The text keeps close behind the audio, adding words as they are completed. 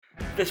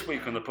This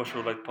week on the Push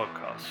Your Leg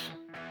podcast,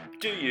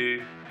 do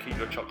you keep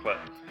your chocolate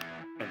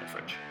in the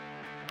fridge?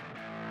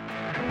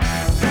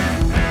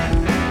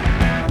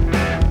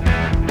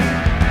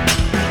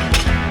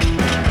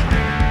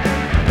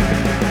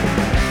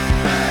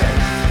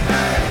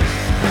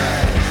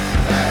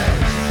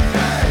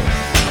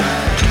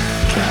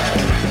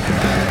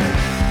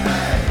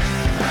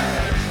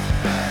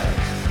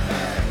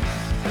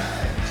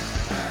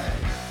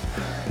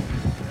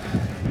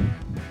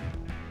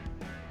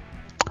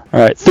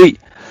 Alright, 3,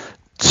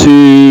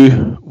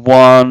 2,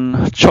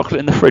 1, chocolate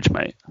in the fridge,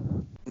 mate.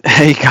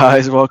 Hey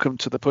guys, welcome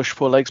to the Push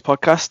 4 Legs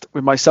podcast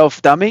with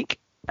myself, Damik.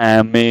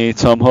 And me,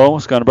 Tom Hall.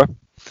 What's going on, bro?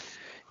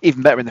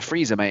 Even better in the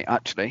freezer, mate,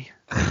 actually.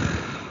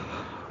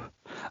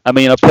 I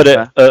mean, I put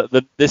it,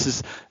 this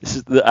is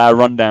our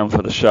rundown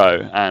for the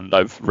show, and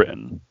I've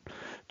written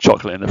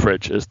chocolate in the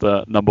fridge as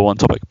the number one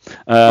topic.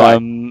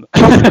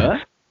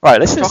 Chocolate? Right,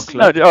 let's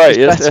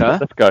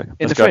go.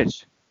 In the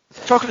fridge.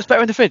 Chocolate's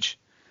better in the fridge.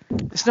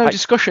 There's no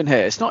discussion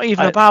here. It's not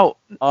even about...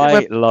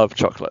 I love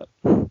chocolate.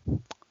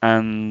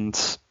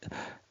 And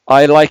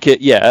I like it,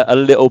 a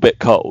little bit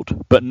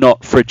cold, but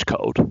not fridge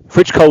cold.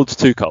 Fridge cold's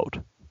too cold.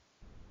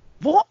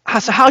 What?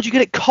 So how do you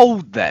get it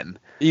cold then?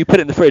 You put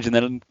it in the fridge and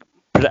then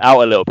put it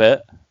out a little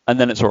bit, and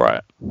then it's all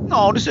right.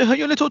 No, does it hurt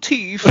your little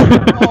teeth?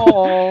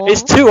 Oh.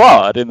 It's too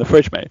hard in the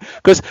fridge, mate.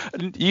 Because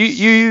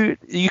you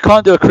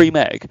can't do a cream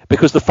egg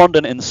because the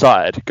fondant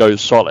inside goes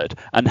solid.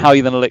 And how are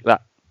you going to lick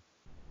that?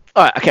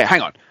 All right, okay,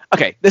 hang on.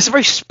 Okay, there's a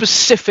very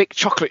specific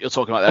chocolate you're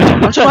talking about there.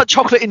 I'm talking about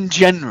chocolate in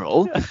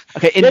general.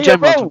 Okay, in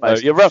general.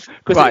 You're wrong.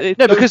 Right.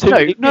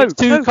 It's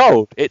too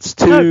cold. It's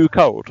too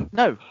cold.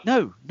 No.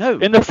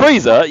 In the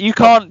freezer, you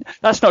can't.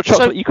 That's not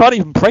chocolate. You can't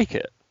even break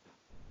it.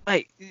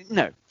 Mate,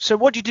 no. So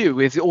what do you do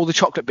with all the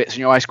chocolate bits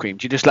in your ice cream?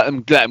 Do you just let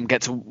them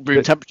get to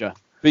room temperature?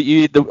 But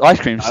the ice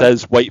cream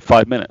says wait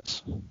 5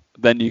 minutes.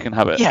 Then you can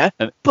have it. Yeah,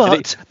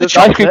 but the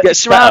chocolate gets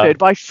surrounded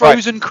by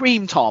frozen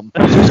cream, Tom.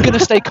 So it's going to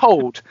stay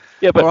cold.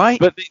 Yeah, but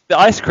the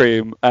ice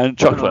cream and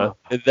chocolate,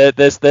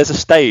 there's a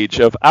stage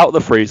of out of the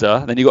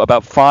freezer, then you got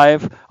about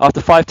after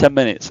 5-10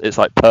 minutes, it's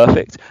like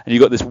perfect, and you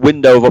got this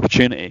window of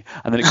opportunity,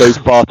 and then it goes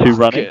far too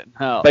runny.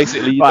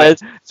 Basically,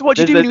 so what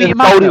do you do when you eat a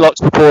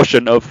Goldilocks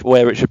proportion of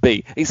where it should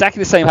be. Exactly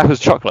the same happens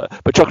with chocolate,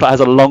 but chocolate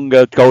has a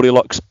longer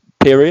Goldilocks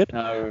period,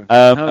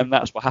 and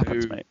that's what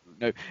happens, mate.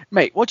 No,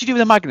 mate. What do you do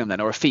with a Magnum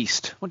then, or a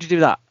Feast? What do you do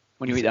with that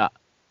when you eat that?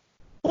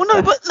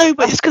 Well, but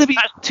it's going to be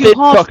too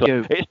hard for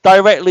you. It's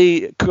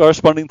directly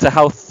corresponding to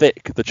how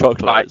thick the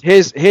chocolate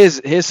is.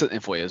 Here's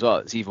something for you as well.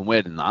 It's even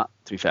weirder than that,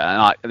 to be fair.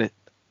 And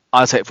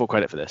I'll take full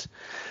credit for this.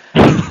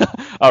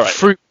 All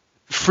right.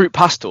 Fruit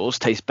pastels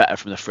taste better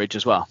from the fridge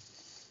as well.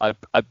 I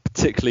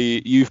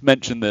particularly, you've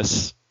mentioned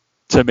this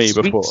to me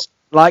before.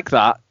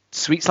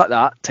 Sweets like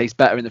that taste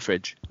better in the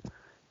fridge.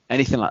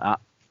 Anything like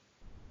that.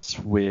 It's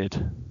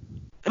weird.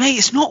 Mate,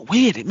 it's not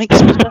weird. It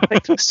makes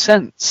perfect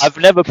sense. I've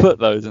never put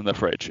those in the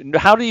fridge.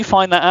 How do you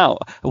find that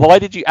out? Why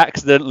did you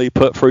accidentally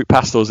put fruit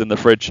pastels in the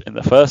fridge in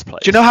the first place?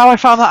 Do you know how I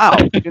found that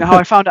out? Do you know how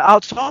I found it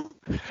out, Tom?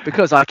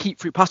 Because I keep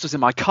fruit pastels in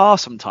my car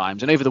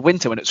sometimes, and over the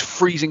winter when it's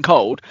freezing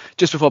cold,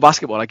 just before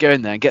basketball, I go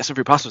in there and get some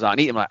fruit pastels out and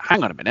eat them. Like,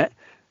 hang on a minute.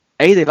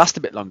 A, they last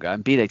a bit longer,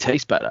 and B, they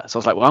taste better. So I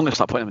was like, well, I'm going to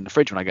start putting them in the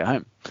fridge when I get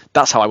home.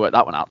 That's how I worked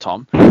that one out,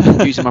 Tom.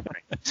 Using my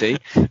brain. See?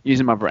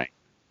 Using my brain.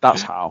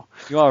 That's how.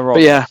 You are wrong.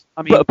 But yeah,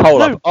 I mean, put a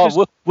poll up.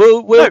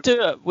 We'll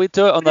do it. We'll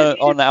do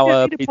it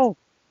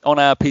on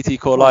our PT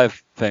Core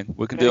Live thing.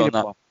 We can do it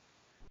on that.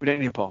 We don't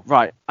need a poll.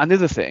 Right.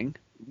 Another thing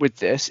with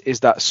this is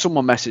that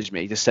someone messaged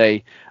me to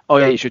say, "Oh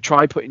yeah, you should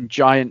try putting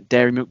giant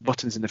dairy milk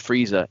buttons in the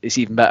freezer. It's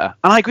even better."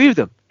 And I agree with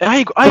them.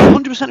 I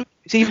 100%.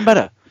 It's even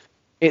better.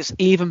 It's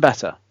even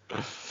better.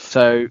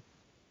 So, do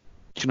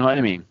you know what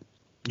I mean?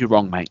 You're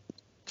wrong, mate.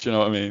 Do you know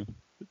what I mean?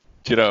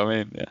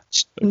 Yeah.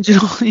 Do you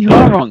know what? You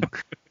are wrong.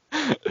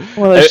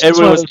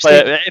 Everyone was play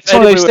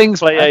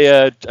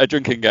a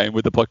drinking game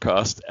with the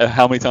podcast.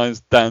 How many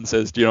times Dan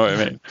says, "Do you know what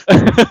I mean?"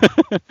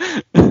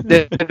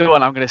 The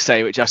one I'm going to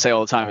say, which I say all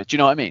the time, is, "Do you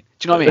know what I mean?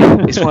 Do you know what I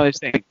mean?" It's one of those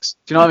things.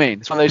 Do you know what I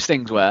mean? It's one of those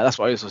things where that's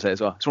what I also say as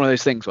well. It's one of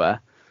those things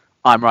where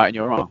I'm right and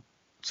you're wrong.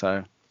 So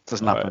it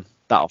doesn't happen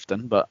that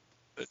often, but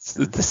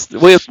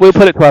we'll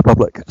put it to our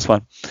public. It's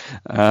fine.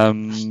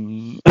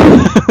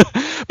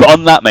 But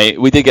on that,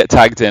 mate, we did get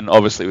tagged in.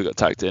 Obviously, we got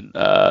tagged in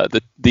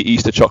the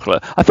Easter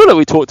chocolate. I feel like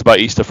we talked about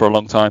Easter for a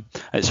long time.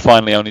 It's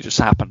finally only just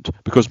happened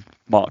because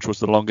March was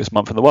the longest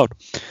month in the world.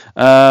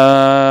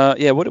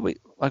 What did we?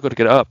 I got to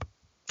get it up.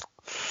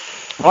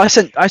 Well, I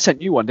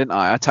sent you one, didn't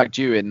I? I tagged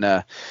you in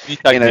the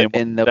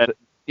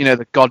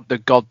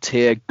God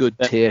tier, good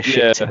tier,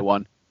 shit tier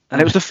one,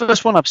 and it was the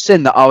first one I've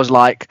seen that I was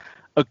like,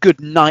 a good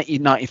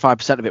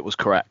 90-95% of it was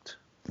correct.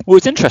 Well,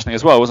 it's interesting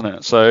as well, wasn't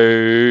it?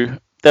 So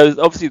there's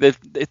obviously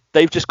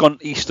they've just gone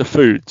Easter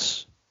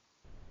foods.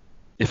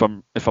 If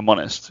I'm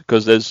honest,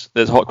 because there's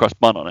hot cross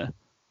bun on it.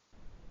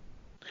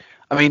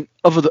 I mean,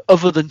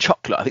 other than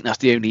chocolate, I think that's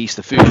the only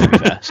Easter food. To be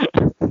fair.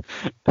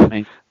 I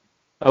mean,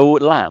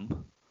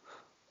 lamb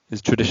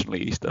is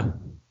traditionally Easter.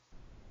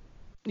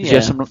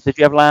 Did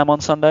you have lamb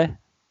on Sunday?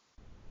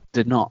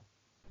 Did not.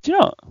 Did you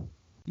not?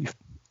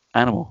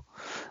 Animal.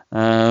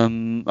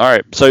 All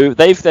right. So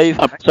I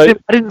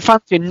didn't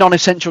fancy a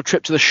non-essential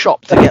trip to the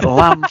shop to get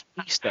lamb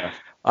for Easter.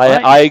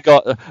 I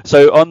got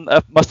so on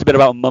must have been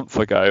about a month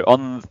ago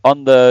on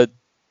the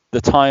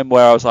time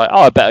where I was like,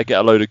 oh, I better get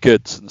a load of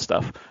goods and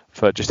stuff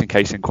for just in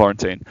case in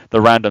quarantine. The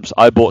randoms.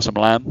 I bought some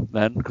lamb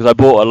then because I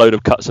bought a load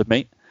of cuts of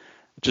meat.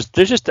 Just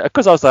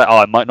because I was like, oh,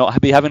 I might not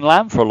be having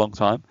lamb for a long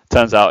time.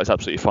 Turns out it's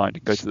absolutely fine.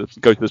 You can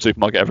go to the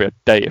supermarket every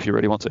day if you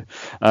really want to.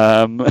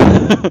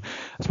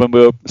 That's when we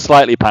were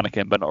slightly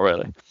panicking, but not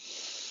really.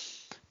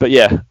 But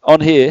yeah,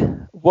 on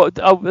here, what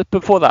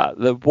before that,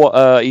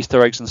 what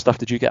Easter eggs and stuff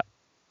did you get?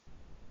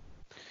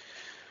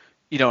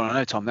 You don't want to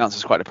know, Tom. The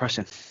answer's quite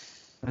depressing.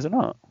 Is it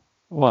not?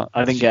 What?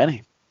 I didn't get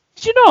any.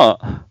 Did you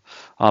not?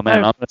 Oh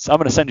man, No. I'm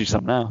gonna send you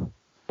some now.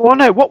 Well,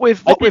 no. What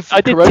with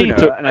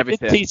Corona and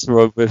everything? I did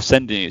teaser with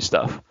sending you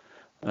stuff,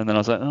 and then I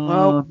was like, oh,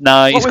 Well,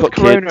 no, he's what got with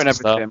Corona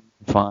kids and everything?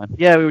 Stuff. Fine.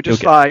 Yeah, we were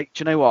just You'll like,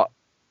 do you know what?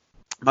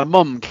 My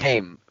mum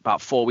came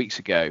about 5 weeks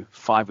ago,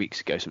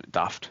 something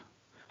daft.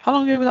 How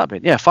long ago would that have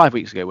been? Yeah, 5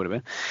 weeks ago would have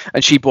been.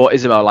 And she bought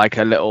Isabel like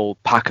a little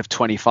pack of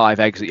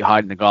 25 eggs that you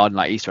hide in the garden,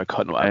 like Easter egg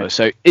hunt or whatever. Okay.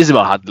 So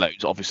Isabel had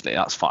loads, obviously,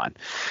 that's fine.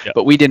 Yep.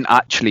 But we didn't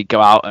actually go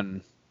out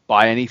and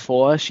buy any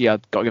for her. She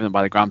got given them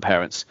by the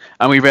grandparents.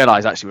 And we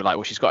realised actually, we're like,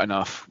 well, she's got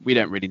enough. We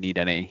don't really need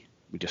any.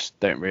 We just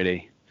don't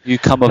really. You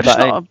come of It's that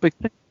not age. a big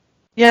thing.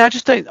 Yeah,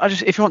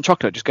 if you want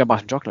chocolate, just go buy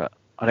some chocolate.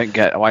 I don't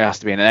get why it has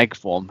to be in an egg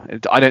form.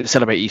 I don't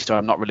celebrate Easter.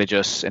 I'm not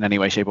religious in any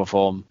way, shape, or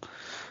form.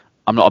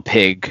 I'm not a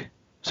pig,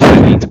 so I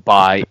don't need to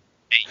buy 8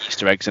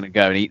 Easter eggs and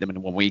go and eat them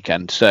in one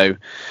weekend. So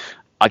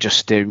I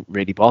just don't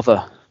really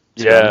bother.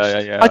 to be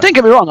honest. Yeah. I don't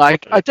get me wrong. I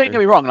don't get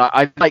me wrong.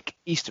 I like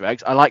Easter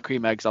eggs. I like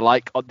cream eggs. I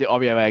like the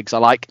Oreo eggs. I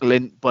like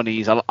Lindt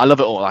bunnies. I love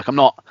it all. Like I'm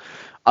not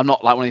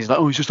like one of these like,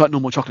 oh, it's just like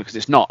normal chocolate, because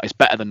it's not. It's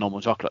better than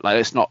normal chocolate. Like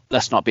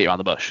let's not beat around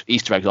the bush.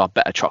 Easter eggs are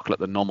better chocolate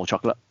than normal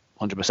chocolate.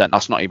 100%.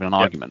 That's not even an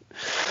argument.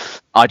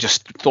 I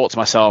just thought to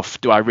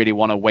myself, do I really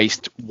want to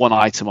waste one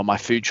item on my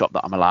food shop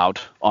that I'm allowed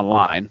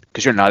online?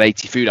 Because you're allowed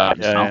 80 food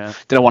items now. Yeah.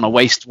 Did I want to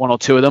waste 1 or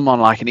 2 of them on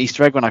like an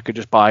Easter egg when I could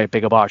just buy a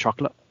bigger bar of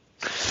chocolate?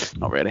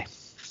 Not really.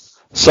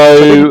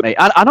 So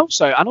And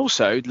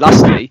also,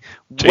 lastly,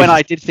 when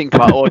I did think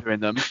about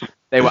ordering them,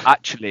 they were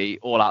actually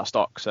all out of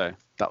stock. So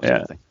that was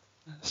something.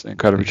 it's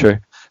incredibly true.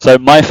 So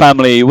my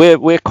family,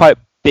 we're quite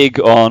big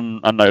on,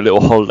 I don't know, little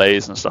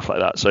holidays and stuff like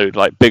that. So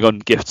like big on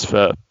gifts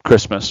for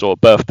Christmas or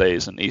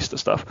birthdays and Easter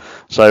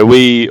stuff. So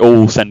we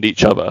all send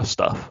each other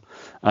stuff.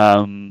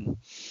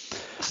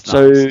 It's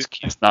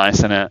nice,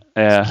 isn't it?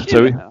 Yeah.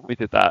 So we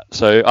did that.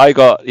 So I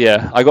got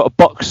a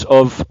box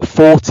of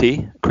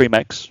 40 cream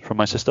eggs from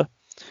my sister.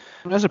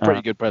 That's a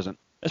pretty good present.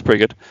 That's pretty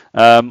good.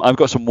 I've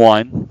got some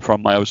wine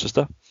from my old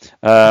sister.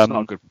 That's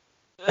not good.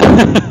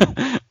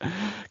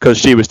 Because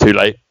she was too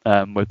late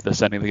with the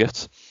sending the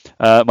gifts.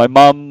 My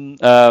mum,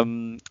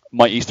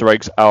 my Easter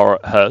eggs are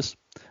hers,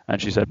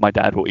 and she said my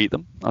dad will eat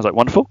them. I was like,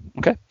 wonderful,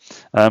 okay.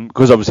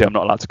 Because obviously I'm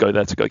not allowed to go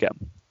there to go get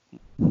them,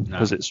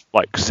 because it's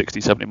like 60,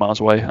 70 miles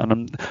away, and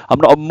I'm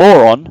not a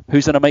moron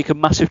who's going to make a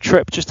massive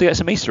trip just to get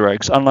some Easter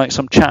eggs. Unlike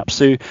some chaps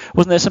who,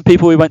 wasn't there some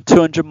people who went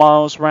 200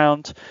 miles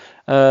round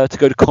to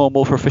go to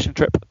Cornwall for a fishing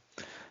trip?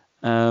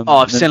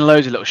 I've seen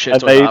loads of little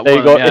shit. They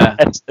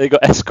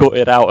got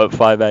escorted out at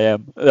 5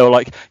 a.m. They were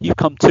like,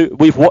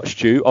 we've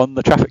watched you on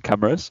the traffic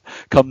cameras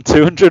come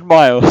 200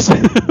 miles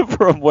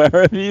from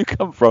wherever you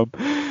come from,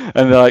 and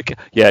they're like,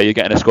 yeah, you're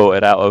getting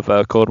escorted out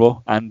of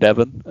Cornwall and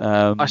Devon.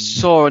 I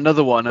saw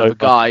another one of a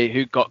guy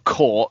who got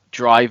caught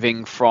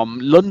driving from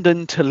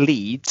London to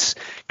Leeds,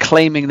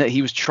 claiming that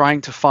he was trying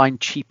to find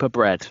cheaper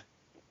bread.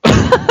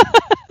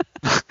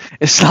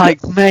 It's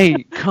like,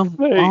 mate, come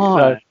on.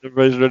 That's the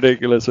most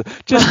ridiculous.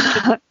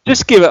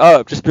 Just give it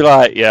up. Just be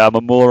like, yeah, I'm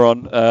a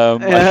moron. I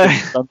shouldn't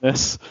have done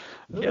this.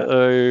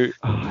 The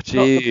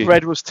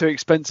bread was too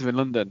expensive in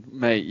London,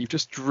 mate. You've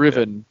just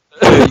driven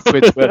 30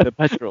 quid's worth of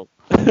petrol.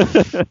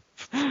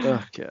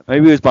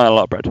 Maybe he was buying a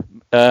lot of bread.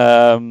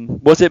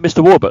 Was it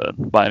Mr.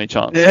 Warburton by any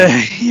chance?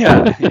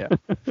 Yeah.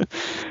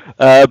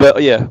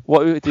 But yeah,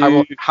 what would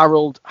you...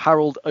 Harold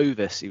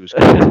Ovis, he was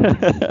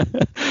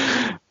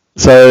called.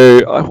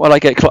 So what I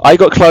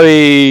got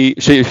Chloe.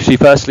 She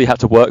firstly had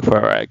to work for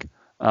her egg.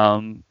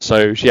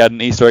 So she had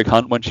an Easter egg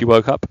hunt when she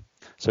woke up.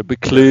 So big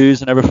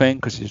clues and everything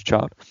because she's a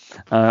child.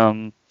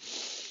 And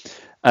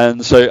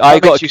so I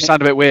got. Makes you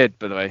sound a bit weird,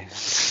 by the way. What?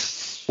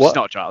 She's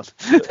not a child.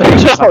 She's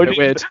sound a bit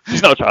weird.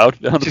 She's not a child.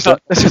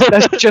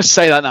 Let's just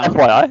say that now.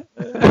 FYI.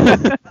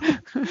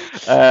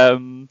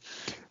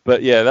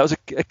 But yeah, that was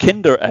a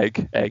Kinder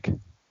egg.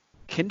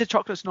 Kinder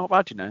chocolate's not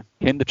bad, you know.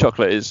 Kinder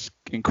chocolate is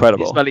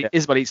incredible.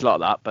 Isabel eats a lot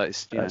of that, but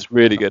it's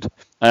really good.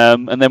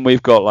 And then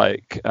we've got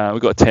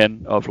a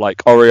tin of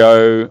like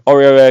Oreo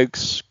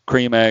eggs,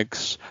 cream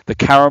eggs, the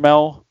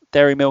caramel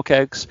dairy milk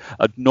eggs,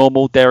 a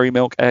normal dairy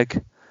milk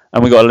egg,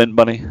 and we got a Lindt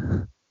bunny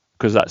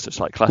because that's just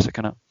like classic,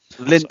 isn't it?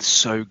 Lindt's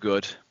so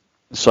good.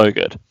 So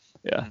good.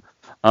 Yeah.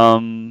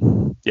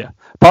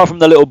 Apart from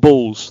the little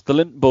balls, the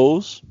Lindt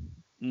balls,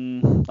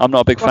 I'm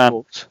not a big fan.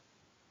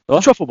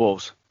 What? Truffle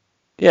balls.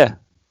 Yeah.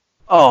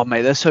 Oh,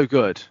 mate, they're so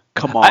good.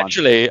 Come on.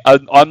 Actually,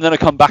 I'm going to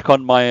come back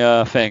on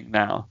my thing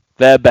now.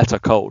 They're better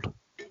cold.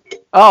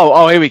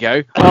 Oh, here we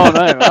go. Oh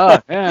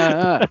no,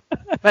 yeah.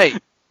 Mate,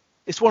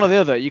 it's one or the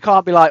other. You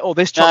can't be like, oh,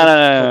 this chocolate,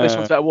 No. this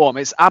one's better warm.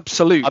 It's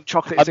absolute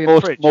chocolate is in more,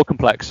 the fridge. more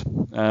complex.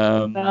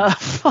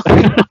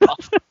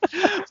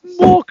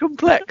 More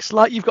complex.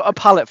 Like you've got a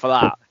palate for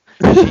that.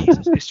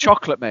 Jesus, it's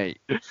chocolate, mate.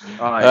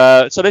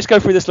 Right. So let's go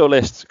through this little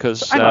list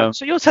because Hang on,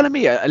 so you're telling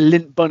me a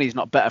Lindt bunny's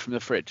not better from the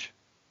fridge?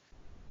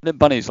 Lindt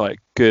bunny's like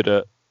good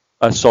at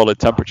a solid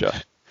temperature.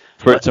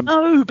 For it to,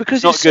 no, because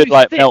it's not it's good so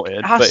like thick,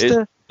 melted, but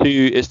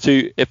it's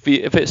too. If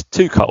it's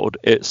too cold,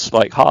 it's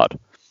like hard.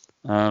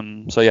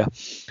 So yeah.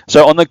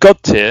 So on the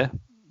God tier,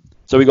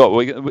 so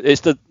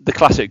it's the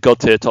classic God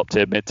tier, top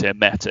tier, mid tier,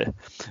 meh tier.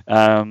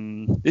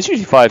 There's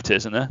usually 5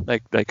 tiers in there.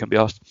 They can be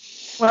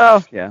asked.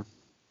 Well, yeah.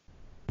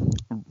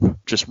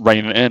 Just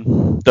rein it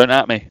in. Don't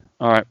at me.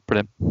 All right,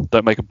 brilliant.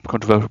 Don't make a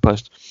controversial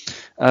post.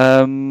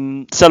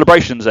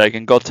 Celebrations egg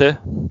in God tier.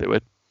 Bit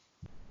weird.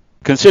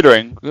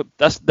 Considering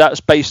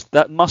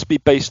that must be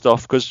based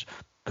off because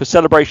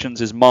Celebrations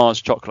is Mars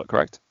chocolate,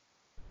 correct?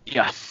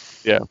 Yeah.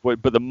 Yeah,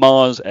 but the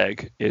Mars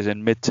egg is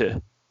in mid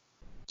tier,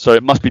 so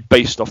it must be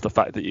based off the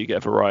fact that you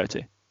get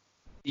variety.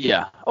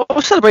 Yeah. Oh,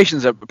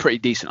 Celebrations are pretty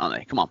decent, aren't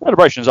they? Come on.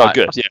 Celebrations are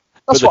good. Yeah.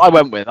 That's what I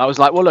went with. I was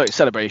like, well, look,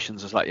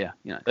 Celebrations. I was like, yeah,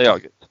 they are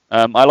good.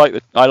 I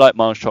like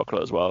Mars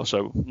chocolate as well.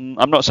 So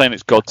I'm not saying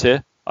it's God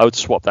tier. I would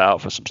swap that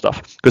out for some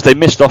stuff because they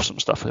missed off some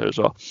stuff here as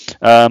well.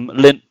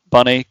 Lindt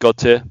bunny God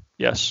tier.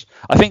 Yes,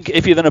 I think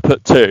if you're going to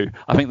put 2,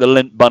 I think the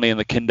Lindt bunny and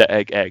the Kinder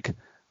egg.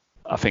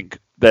 I think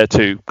they're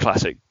 2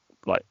 classic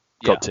like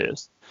God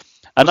tiers.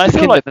 And I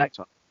feel like next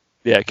one.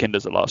 Yeah,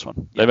 Kinder's the last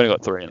one. They've only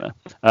got 3 in there.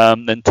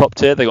 Then top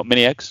tier, they got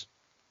mini eggs.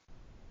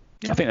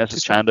 I think that's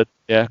standard.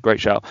 Yeah, great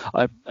shout.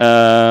 We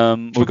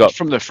got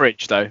from the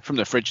fridge though.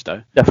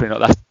 Definitely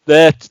not.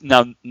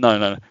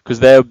 No, because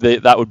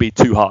that would be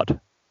too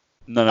hard.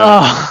 No.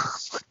 Oh.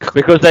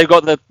 Because they've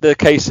got the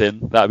case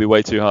in. That would be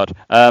way too hard.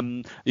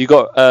 You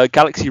got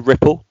Galaxy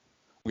Ripple.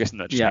 I'm guessing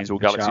that just means all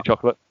Galaxy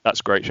chocolate. That's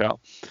a great shout.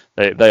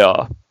 They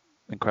are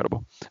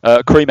incredible.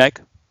 Cream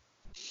egg.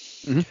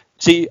 Mm-hmm.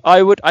 See,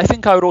 I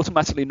think I would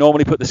automatically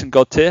normally put this in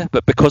God tier,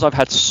 but because I've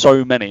had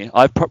so many,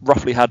 I've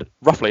roughly had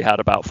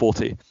about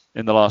 40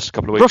 in the last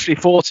couple of weeks. Roughly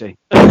 40.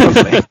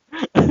 Roughly.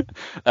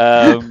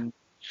 I'm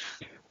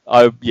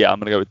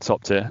gonna go with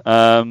top tier.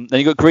 Then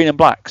you got Green and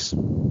Blacks.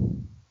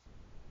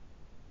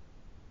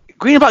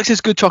 Green and Blacks is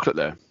good chocolate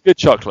though. Good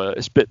chocolate.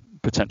 It's a bit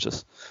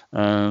pretentious.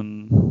 I'd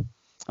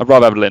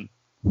rather have Lindt.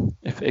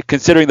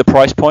 Considering the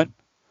price point,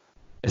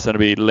 it's going to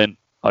be Lindt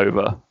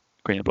over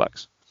Green and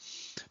Blacks.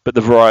 But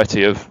the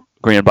variety of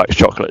Green and Blacks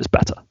chocolate is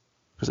better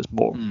because there's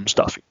more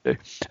stuff you can do.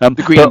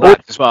 The Green and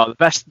Blacks as well.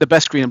 The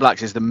best Green and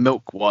Blacks is the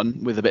milk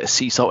one with a bit of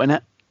sea salt in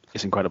it.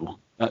 It's incredible.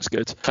 That's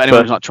good. If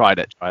anyone's not tried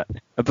it, try it.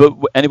 But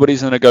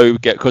anybody's going to go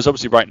get, because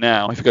obviously right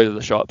now, if you go to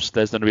the shops,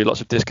 there's going to be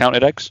lots of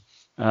discounted eggs.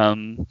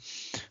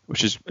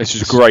 Which is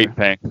a great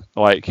thing.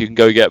 Like you can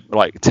go get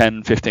like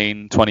 10,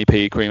 15,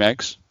 20p cream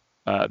eggs.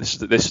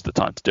 This is the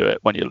time to do it.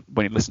 When you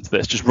listen to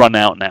this, just run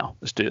out now.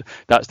 Let's do it.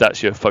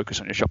 That's your focus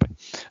on your shopping.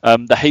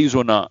 The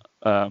hazelnut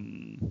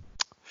Lindt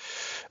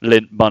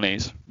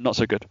bunnies, not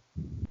so good.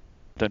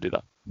 Don't do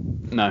that.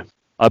 No.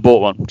 I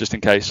bought one just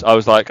in case. I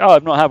was like,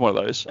 I've not had one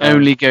of those.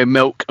 Only go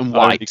milk and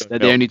white. They're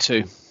the only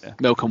 2. Yeah.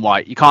 Milk and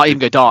white. You can't even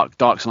go dark.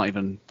 Dark's not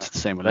even the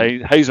same with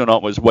them.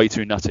 Hazelnut was way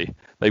too nutty.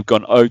 They've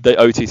gone they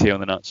OTT on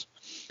the nuts.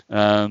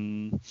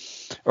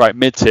 Right,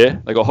 mid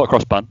tier. They got hot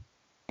cross bun.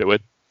 Bit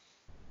weird.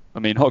 I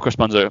mean, hot cross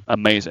buns are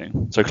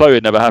amazing. So Chloe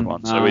had never had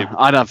one. So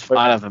I'd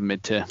have a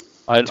mid tier.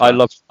 I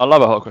love a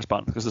hot cross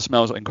bun because the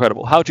smells are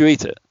incredible. How do you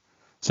eat it?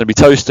 It's going to be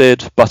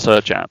toasted,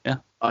 butter, jam. Yeah.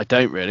 I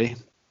don't really.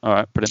 All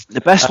right, brilliant.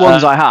 The best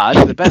ones I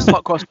had, the best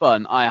hot cross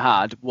bun I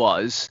had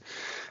was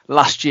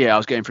last year. I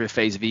was going through a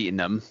phase of eating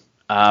them,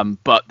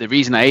 but the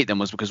reason I ate them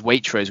was because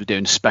Waitrose were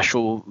doing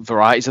special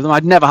varieties of them.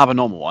 I'd never have a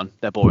normal one;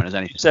 they're boring as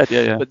anything. You said,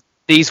 yeah. But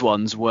these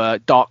ones were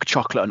dark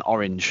chocolate and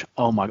orange.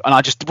 Oh my! And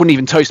I just wouldn't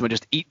even toast them; I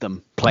just eat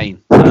them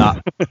plain like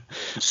that.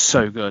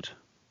 So good,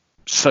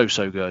 so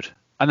good.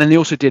 And then they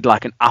also did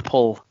like an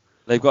apple.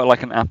 They've got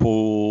like an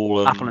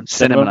apple and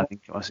cinnamon, I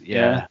think it was.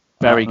 Yeah.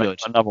 Very good.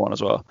 Another one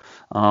as well.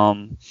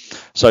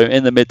 So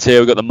in the mid tier,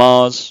 we've got the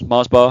Mars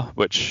bar,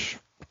 which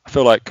I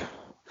feel like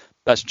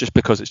that's just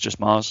because it's just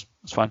Mars.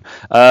 It's fine.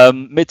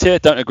 Mid tier,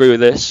 don't agree with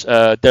this.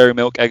 Dairy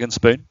Milk, Egg and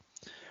Spoon.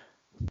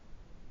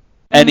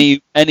 Any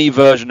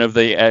version of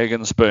the Egg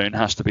and Spoon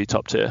has to be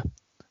top tier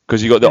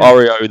because you got the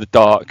Oreo, the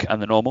dark,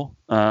 and the normal.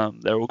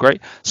 They're all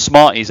great.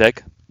 Smarties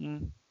egg.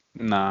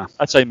 Nah.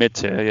 I'd say mid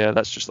tier. Yeah,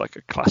 that's just like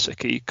a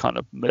classic-y kind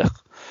of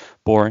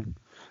boring.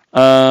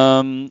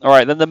 All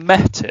right, then the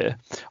meh tier.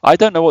 I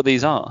don't know what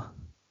these are.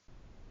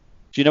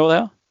 Do you know what they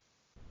are?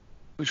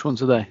 Which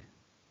ones are they?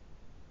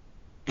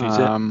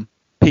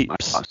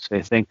 Peeps. That's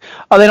the thing.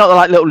 Are they not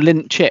like little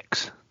Lindt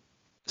chicks?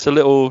 It's a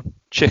little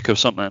chick of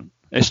something.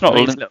 It's not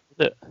a Lindt.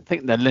 I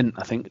think they're Lindt.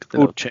 I think the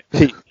little chicks.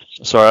 Peeps.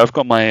 Sorry, I've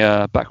got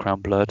my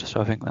background blurred, so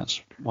I think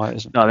that's why it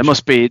isn't. No, there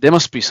must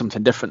be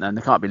something different then.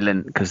 There can't be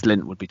Lindt because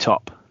Lindt would be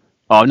top.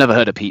 Oh, I've never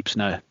heard of Peeps.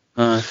 No.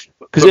 Because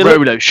But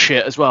Rolo's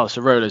shit as well.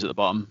 So Rolo's at the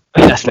bottom.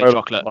 Nestle Rolo-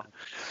 chocolate.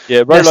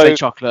 Yeah, Nestle Rolo.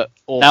 chocolate.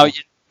 Awful. Now,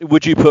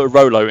 would you put a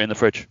Rolo in the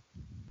fridge?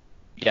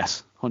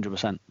 Yes,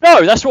 100%.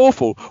 No, that's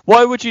awful.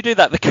 Why would you do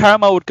that? The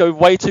caramel would go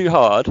way too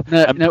hard.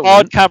 No, and it hard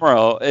wouldn't.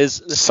 caramel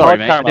is Sorry, hard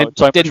mate. caramel is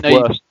so much Didn't know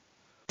you- worse.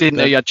 Didn't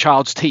know you had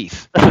child's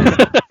teeth.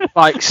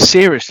 Like,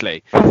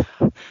 seriously.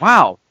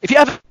 Wow. If you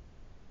ever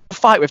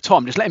fight with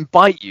Tom, just let him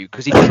bite you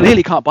because he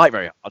clearly can't bite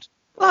very hard.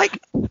 Like,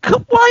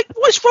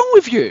 what's wrong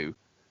with you?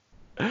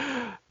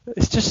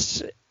 It's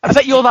just. I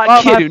bet you're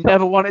that kid who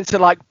never wanted to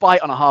like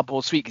bite on a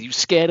hard-boiled sweet because you were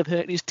scared of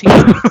hurting his teeth.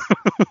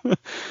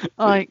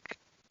 Like,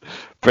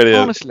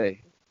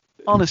 Brilliant.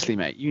 honestly,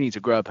 mate, you need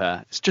to grow a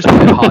pair. It's just a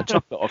bit of hard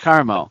chocolate or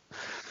caramel.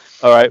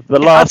 All right,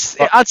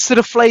 It adds to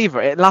the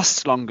flavour. It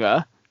lasts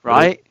longer,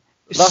 right?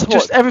 It's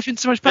just everything's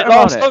so much better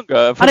about it.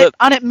 Longer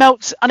And it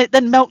melts, and it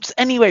then melts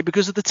anyway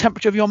because of the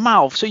temperature of your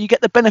mouth, so you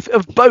get the benefit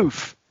of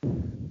both.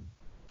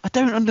 I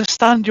don't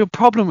understand your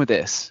problem with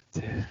this.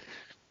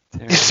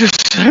 It's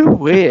just so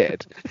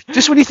weird.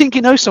 Just when you think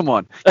you know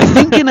someone,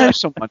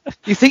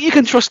 you think you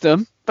can trust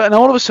them, but then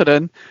all of a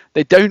sudden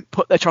they don't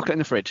put their chocolate in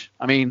the fridge.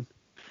 I mean,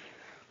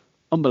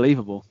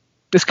 unbelievable.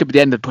 This could be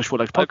the end of the Push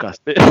Forward Legs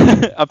podcast.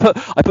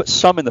 I put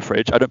some in the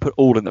fridge. I don't put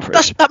all in the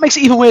fridge. That makes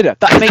it even weirder.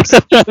 That makes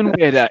it even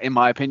weirder, in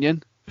my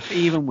opinion.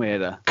 Even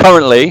weirder.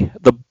 Currently,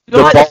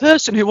 You're like the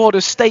person who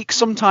orders steak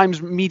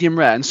sometimes medium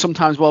rare and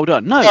sometimes well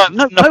done. No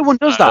one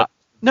does that.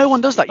 No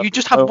one does that. You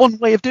just have one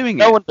way of doing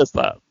it. No one does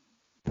that.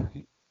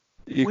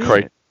 You're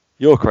crazy.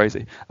 You're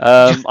crazy.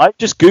 I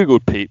just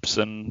googled Peeps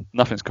and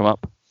nothing's come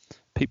up.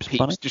 Peeps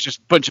bunny. Just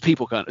a bunch of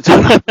people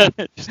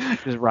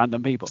just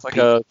random people. It's like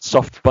a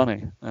soft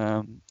bunny.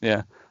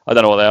 Yeah, I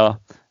don't know what they are.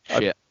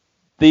 Shit.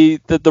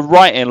 The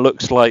writing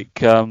looks like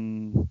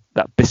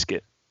that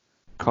biscuit.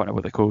 Can't remember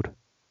what they're called.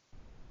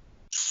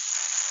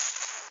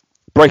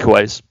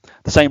 Breakaways.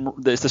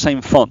 It's the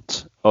same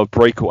font of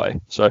Breakaway.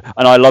 So,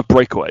 and I love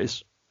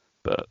Breakaways,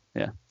 but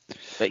yeah.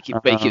 But you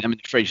keep them in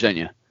the fridge, don't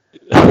you?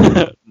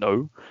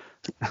 No.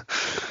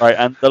 Right,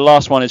 and the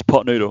last one is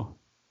pot noodle.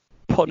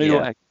 Pot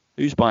noodle egg.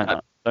 Who's buying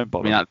that? Don't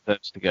bother. I mean, that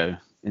deserves to go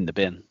in the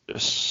bin.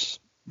 Just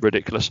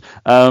ridiculous.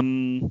 Yeah,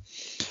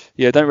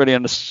 don't really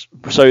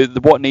understand. So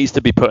what needs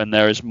to be put in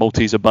there is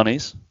Malteser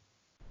bunnies.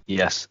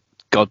 Yes,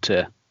 God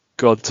tier.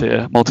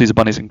 Malteser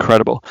bunnies,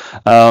 incredible.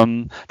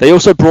 They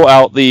also brought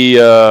out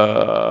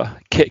the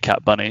Kit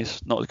Kat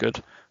bunnies. Not as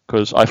good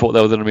because I thought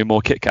there was going to be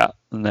more Kit Kat,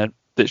 and then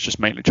it's just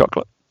mainly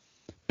chocolate.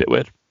 Bit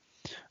weird.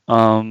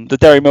 The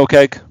dairy milk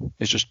egg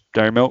is just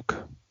dairy milk.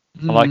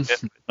 I like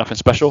it. Nothing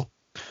special.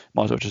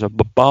 Might as well just have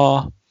a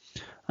bar.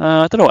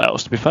 I don't know what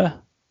else, to be fair.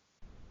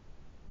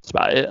 That's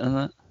about it, isn't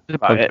it? That's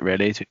about it,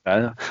 really, to be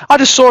fair. I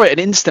just saw it and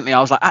instantly I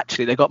was like,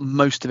 actually, they got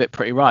most of it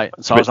pretty right.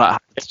 So I was like,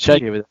 let's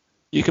check it with it.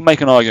 You can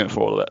make an argument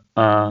for all of it.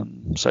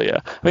 So yeah,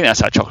 I think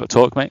that's our chocolate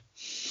talk, mate.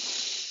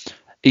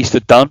 Easter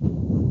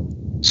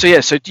done. So yeah,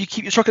 so do you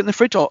keep your chocolate in the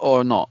fridge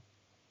or not?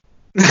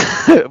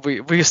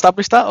 we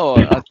established that, or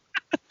I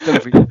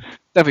don't know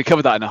if we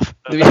covered that enough.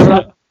 Did we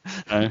cover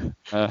that?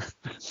 No.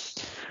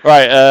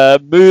 Right,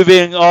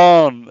 moving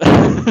on.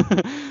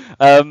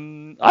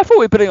 I thought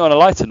we were putting on a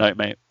lighter note,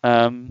 mate.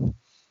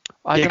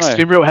 It's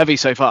been real heavy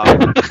so far.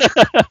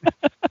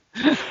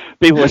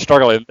 People are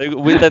struggling.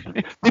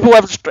 People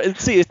have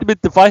see. It's been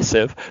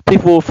divisive.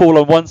 People will fall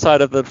on one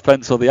side of the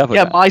fence or the other.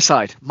 Yeah, my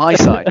side.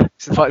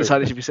 It's the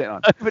side they should be sitting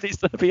on. Nobody's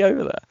going to be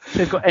over there.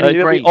 They've got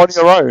any brains. On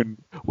your own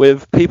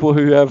with people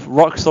who have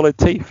rock solid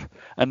teeth.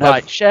 And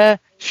share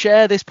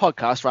this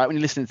podcast, right? When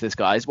you're listening to this,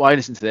 guys, while you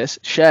listen to this,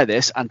 share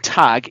this and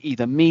tag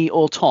either me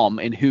or Tom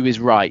in who is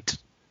right.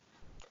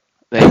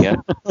 There you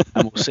go,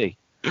 and we'll see.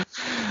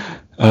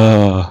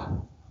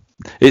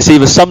 It's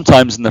either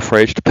sometimes in the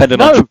fridge,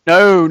 depending on.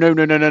 No.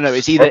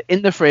 It's either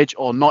in the fridge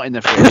or not in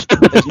the fridge.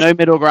 There's no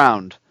middle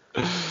ground.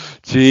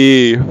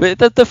 Gee,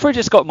 but the fridge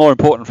has got more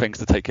important things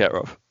to take care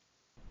of.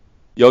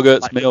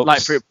 Yogurts, milks,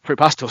 like fruit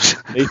pastels.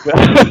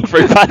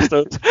 Fruit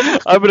pastels.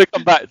 I'm gonna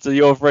come back to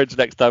your fridge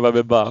next time I'm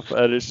in Bath,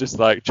 and it's just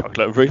like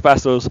chocolate and fruit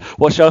pastels.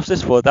 What shelf's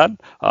this for, Dan?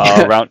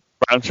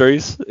 Round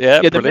trees.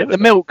 Yeah, the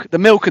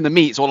milk and the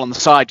meat's all on the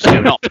side. Just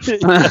going up.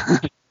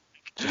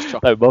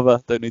 Don't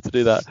bother. Don't need to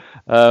do that.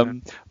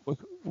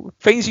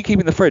 Things you keep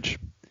in the fridge.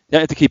 You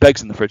don't have to keep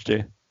eggs in the fridge, do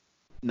you?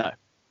 No.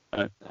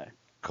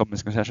 Common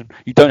misconception.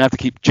 You don't have to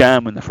keep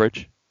jam in the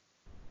fridge.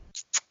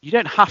 You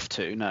don't have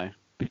to, no.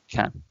 But you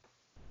can.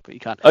 But you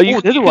can't. Oh,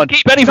 you can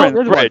keep anything in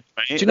the fridge.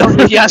 Do you know?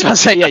 Yeah, I was about to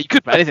say, yeah, you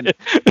could put anything. Do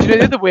you know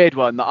the other weird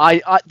one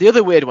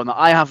that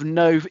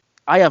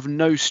I have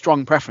no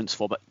strong preference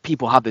for, but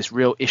people have this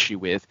real issue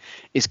with,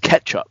 is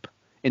ketchup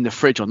in the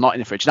fridge or not in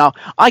the fridge. Now,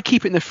 I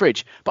keep it in the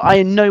fridge, but I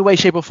in no way,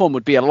 shape, or form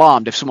would be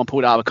alarmed if someone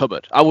pulled it out of a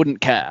cupboard. I wouldn't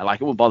care.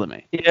 Like, it wouldn't bother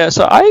me. Yeah,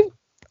 so I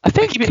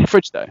think I keep it in the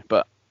fridge though,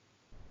 but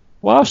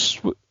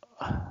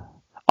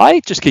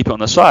I just keep it on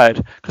the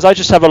side because I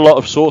just have a lot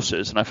of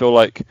sauces, and I feel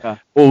like I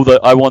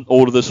want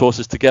all of the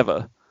sauces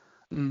together.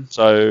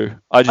 So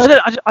I just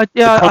the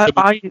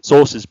condiment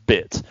sauce is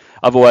bit.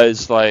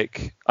 Otherwise,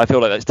 like I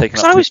feel like that's taken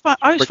up. I always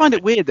find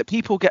it weird that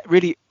people get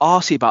really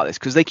arsey about this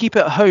because they keep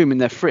it at home in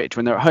their fridge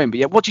when they're at home. But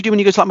yeah, what do you do when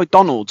you go to like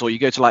McDonald's or you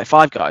go to like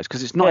Five Guys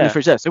because it's not in the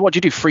fridge there? So what do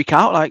you do? Freak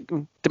out? Like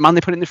demand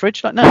they put it in the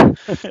fridge? Like no.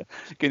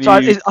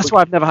 That's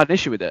why I've never had an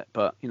issue with it.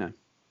 But you know,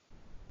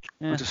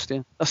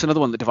 that's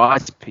another one that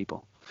divides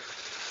people.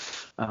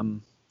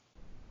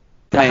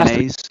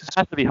 Mayonnaise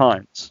has to be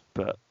Heinz,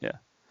 but yeah.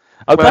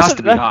 Well, it has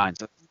to be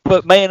Heinz.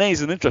 But mayonnaise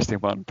is an interesting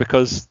one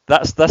because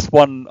that's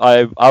one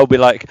I'll be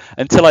like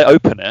until I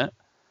open it.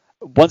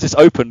 Once it's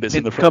opened, it's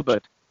in the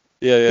cupboard.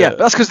 Yeah. But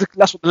that's because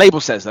that's what the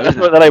label says, though. That's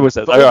what the label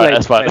says. All right,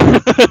 that's fine.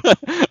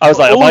 I was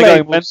like, am I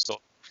going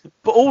mental?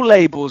 But all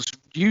labels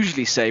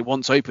usually say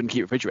once open,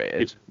 keep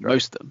refrigerated.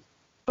 Most of them.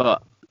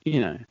 But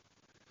you know,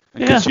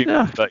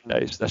 consume 30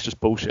 days. That's just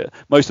bullshit.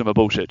 Most of them are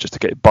bullshit just to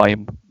get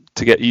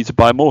you to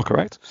buy more.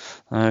 Correct?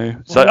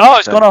 It's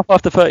gone off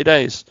after 30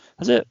 days.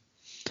 That's it.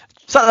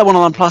 It's like that one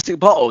on plastic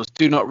bottles.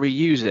 Do not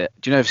reuse it.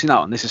 Do you know? Have you seen that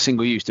one? This is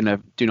single use. Do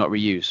not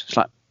reuse. It's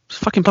like it's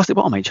a fucking plastic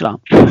bottle, mate. Chill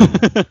out.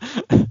 But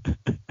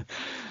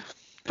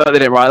they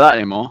don't write that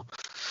anymore.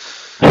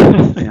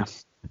 Yeah.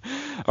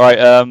 All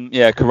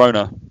right.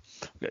 Corona.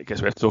 I guess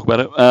we have to talk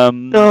about it.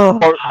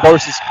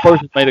 Boris has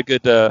made a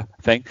good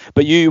thing,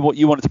 but you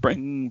wanted to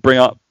bring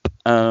up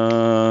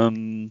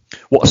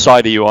what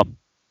side are you on?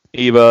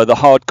 Either the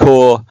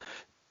hardcore.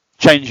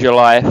 Change your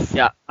life,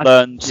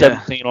 learn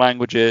 17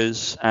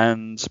 languages,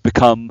 and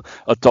become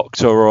a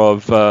doctor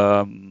of,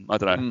 I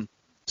don't know,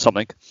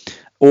 something.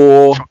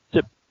 Or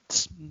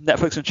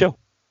Netflix and chill.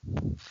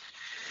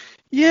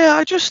 Yeah,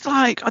 I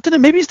don't know,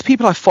 maybe it's the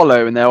people I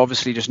follow and they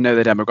obviously just know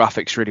their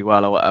demographics really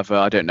well or whatever,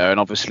 I don't know. And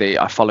obviously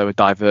I follow a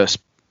diverse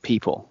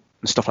people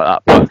and stuff like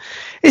that. But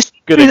it's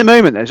good at the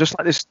moment, there's just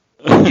like this,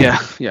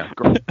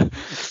 great.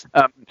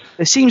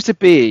 There seems to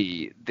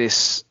be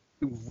this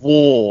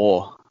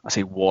war. I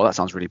say war, that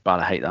sounds really bad,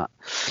 I hate that.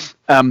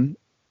 But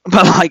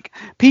like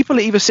people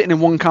are either sitting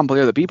in one camp or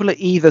the other. People are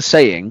either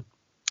saying,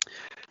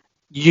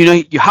 you know,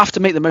 you have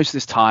to make the most of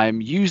this time,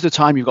 use the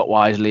time you've got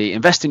wisely,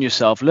 invest in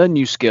yourself, learn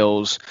new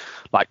skills,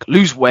 like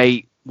lose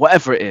weight,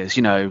 whatever it is,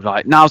 you know,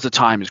 like now's the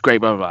time, it's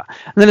great, blah, blah, blah.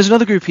 And then there's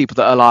another group of people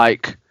that are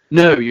like,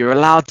 no, you're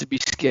allowed to be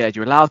scared,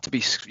 you're allowed to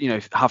be, you know,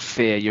 have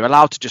fear, you're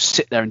allowed to just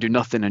sit there and do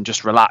nothing and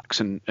just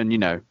relax and you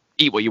know,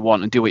 eat what you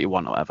want and do what you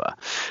want or whatever.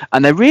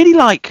 And they're really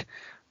like,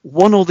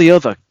 one or the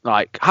other,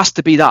 like, has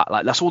to be that.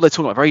 Like, that's all they're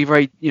talking about. Very,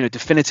 very, you know,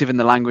 definitive in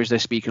the language they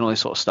speak and all this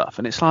sort of stuff.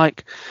 And it's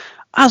like,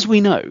 as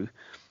we know,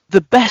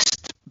 the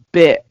best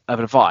bit of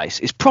advice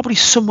is probably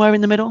somewhere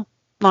in the middle.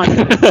 Like,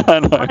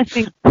 I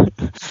think,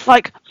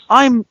 like,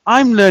 I'm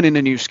learning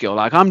a new skill.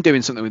 Like, I'm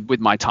doing something with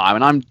my time,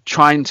 and I'm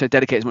trying to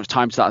dedicate as much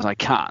time to that as I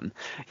can.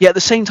 Yet at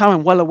the same time,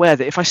 I'm well aware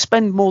that if I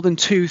spend more than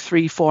 2,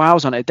 3, 4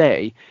 hours on it a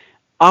day,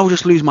 I'll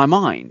just lose my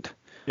mind.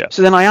 Yeah.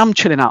 So then I am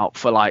chilling out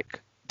for like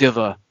the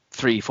other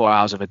 3-4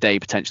 hours of a day,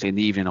 potentially in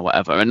the evening or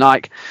whatever. And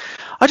like,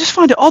 I just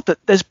find it odd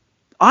that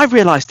I've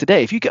realized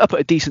today, if you get up at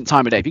a decent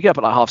time of day, if you get up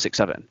at like 6:30,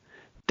 7,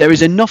 there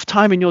is enough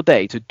time in your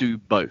day to do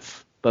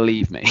both.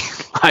 Believe me.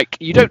 Like,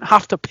 you don't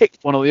have to pick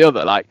one or the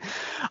other. Like,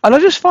 and I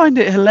just find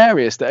it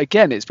hilarious that,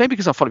 again, it's maybe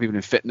because I follow people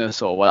in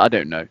fitness or what, I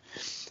don't know,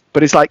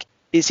 but it's like,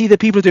 it's either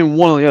people are doing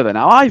one or the other.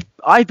 Now,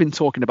 I've been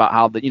talking about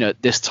how that, you know,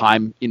 this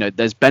time, you know,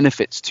 there's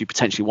benefits to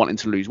potentially wanting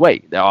to lose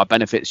weight. There are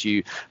benefits.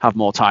 You have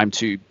more time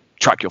to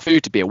track your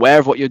food, to be aware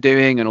of what you're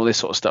doing and all this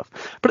sort of stuff.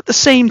 But at the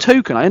same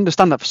token, I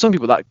understand that for some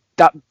people that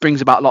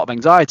brings about a lot of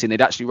anxiety and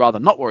they'd actually rather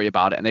not worry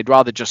about it and they'd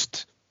rather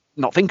just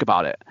not think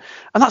about it.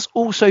 And that's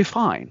also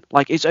fine.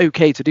 Like, it's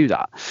okay to do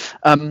that.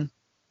 And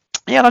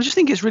I just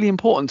think it's really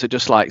important to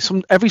just like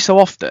every so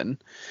often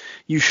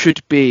you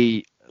should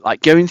be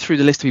like going through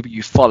the list of people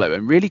you follow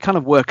and really kind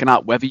of working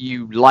out whether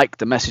you like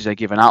the message they're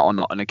giving out or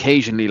not. And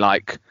occasionally,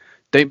 like,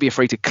 don't be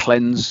afraid to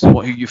cleanse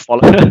who you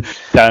follow.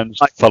 Dan's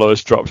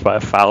followers dropped by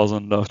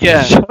 1,000.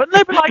 Yeah,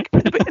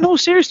 but in all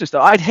seriousness,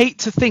 though, I'd hate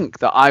to think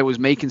that I was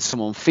making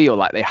someone feel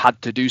like they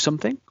had to do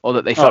something or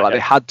that they felt like they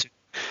had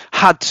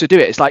to do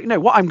it. It's like, no,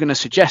 what I'm going to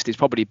suggest is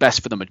probably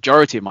best for the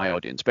majority of my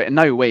audience, but in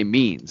no way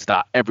means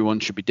that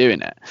everyone should be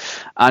doing it.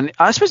 And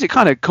I suppose it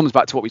kind of comes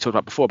back to what we talked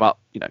about before about,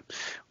 you know,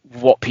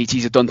 what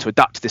PTs have done to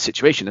adapt to this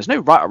situation. There's no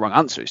right or wrong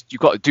answers.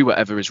 You've got to do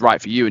whatever is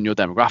right for you and your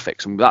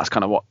demographics, and that's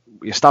kind of what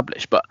we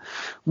established. But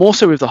more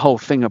so with the whole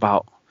thing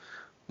about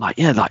like,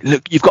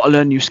 look, you've got to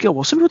learn new skill.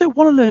 Well, some people don't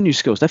want to learn new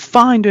skills. They're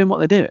fine doing what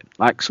they're doing.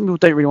 Like, some people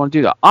don't really want to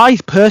do that. I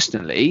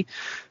personally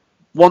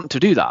want to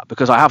do that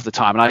because I have the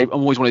time, and I'm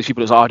always one of these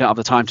people who's I don't have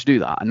the time to do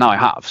that, and now I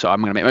have, so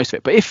I'm going to make most of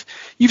it. But if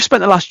you've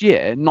spent the last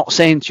year not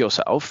saying to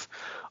yourself,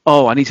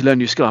 oh, I need to learn a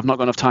new skill, I've not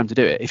got enough time to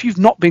do it. If you've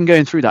not been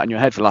going through that in your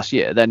head for the last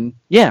year, then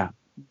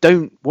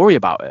don't worry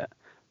about it.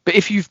 But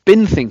if you've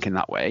been thinking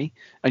that way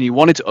and you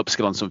wanted to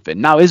upskill on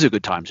something, now is a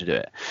good time to do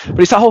it.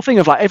 But it's that whole thing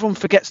of like, everyone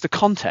forgets the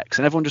context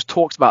and everyone just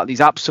talks about these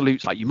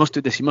absolutes, like, you must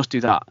do this, you must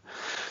do that.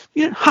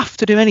 You don't have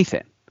to do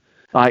anything.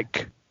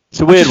 Like,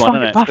 it's a weird one,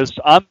 isn't it? Because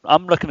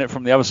I'm looking at it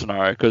from the other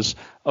scenario, because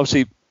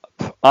obviously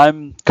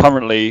I'm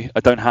currently I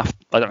don't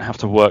have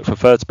to work for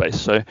Third Space,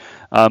 so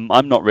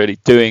I'm not really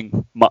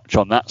doing much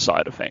on that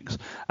side of things.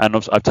 And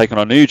I've taken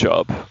on a new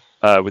job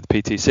with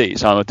PTC,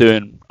 so I'm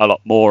doing a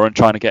lot more and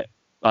trying to get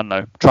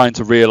trying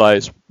to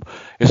realise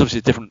it's obviously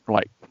a different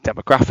like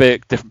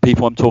demographic, different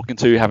people I'm talking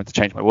to, having to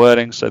change my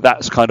wording. So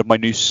that's kind of my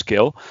new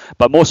skill.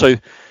 But I'm also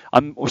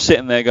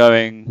sitting there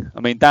going,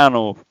 I mean, Dan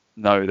will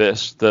know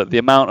this, the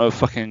amount of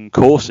fucking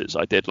courses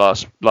I did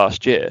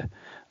last year.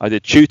 I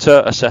did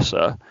tutor,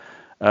 assessor,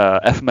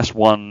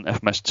 FMS1,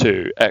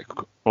 FMS2,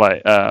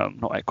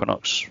 not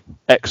Equinox,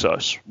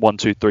 Exos 1,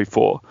 2, 3,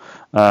 4.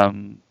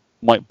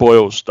 Mike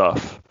Boyle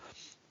stuff.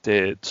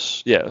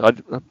 That's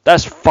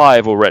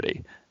 5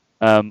 already.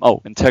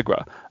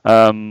 Integra,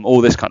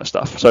 all this kind of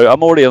stuff. So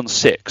I'm already on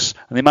 6,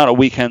 and the amount of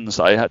weekends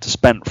that I had to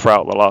spend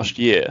throughout the last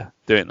year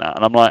doing that,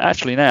 and I'm like,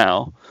 actually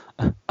now,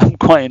 I'm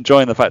quite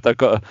enjoying the fact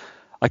that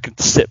I can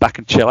sit back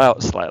and chill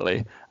out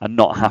slightly and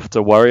not have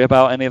to worry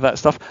about any of that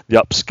stuff, the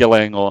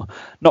upskilling, or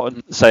not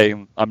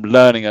saying I'm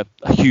learning a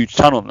huge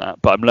ton on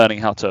that, but I'm learning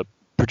how to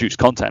produce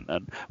content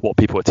and what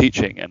people are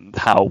teaching and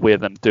how we're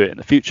then do it in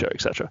the future,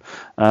 etc.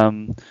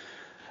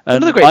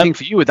 Another great thing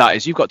for you with that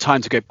is you've got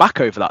time to go back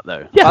over that,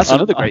 though. Yeah, that's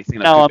another great thing.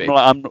 Now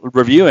I'm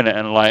reviewing it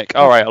and like,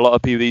 all right, a lot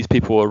of these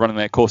people are running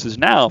their courses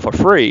now for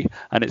free,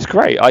 and it's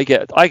great. I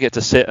get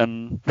to sit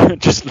and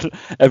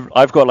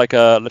I've got like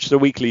just a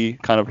weekly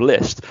kind of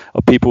list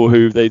of people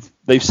who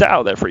they've set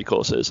out their free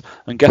courses,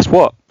 and guess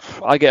what?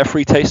 I get a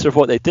free taster of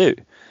what they do,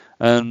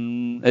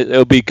 and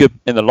it'll be good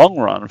in the long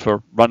run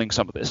for running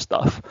some of this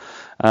stuff,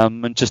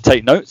 and just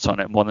take notes on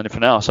it more than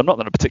anything else. I'm not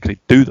going to particularly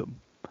do them.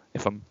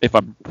 If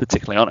I'm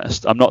particularly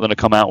honest, I'm not going to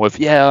come out with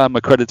I'm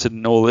accredited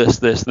in all this,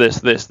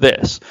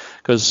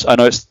 because I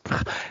know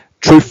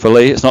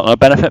truthfully it's not going to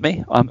benefit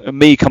me.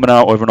 Me coming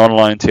out with an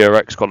online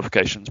TRX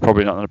qualification is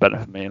probably not going to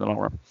benefit me in the long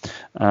run.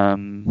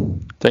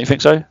 Don't you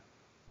think so?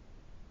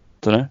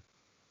 Don't know.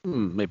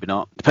 Maybe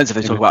not. Depends if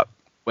they talk about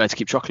where to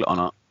keep chocolate or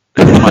not.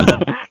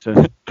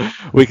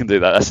 We can do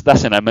that.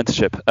 That's in our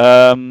mentorship.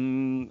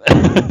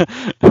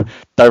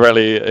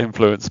 Directly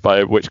influenced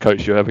by which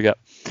coach you ever get.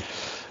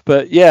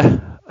 But yeah,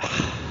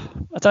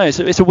 I don't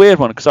know. It's a weird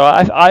one because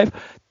I've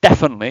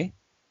definitely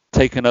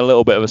taken a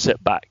little bit of a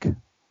sit back.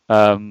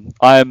 I'm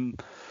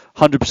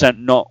 100%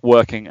 not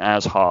working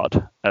as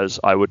hard as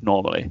I would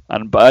normally,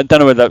 but I don't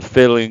know whether that's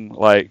feeling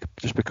like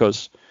just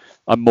because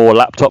I'm more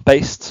laptop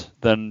based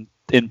than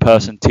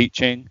in-person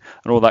teaching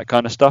and all that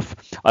kind of stuff.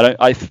 I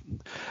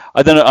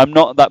don't know. I'm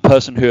not that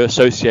person who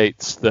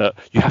associates that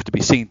you have to be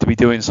seen to be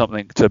doing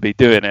something to be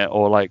doing it,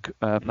 or like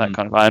that kind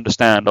of. I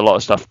understand a lot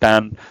of stuff.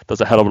 Dan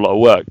does a hell of a lot of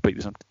work, but he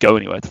doesn't go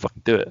anywhere to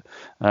fucking do it.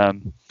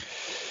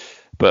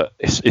 But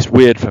it's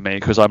weird for me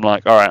because I'm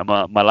like, all right, I'm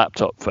on my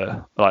laptop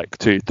for like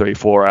 2, 3,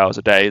 4 hours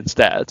a day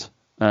instead,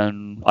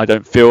 and I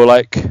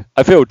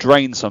feel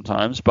drained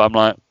sometimes, but I'm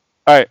like,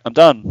 all right, I'm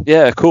done.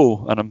 Yeah,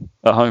 cool. And I'm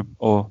at home,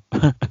 or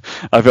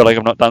I feel like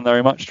I've not done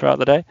very much throughout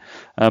the day.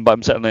 But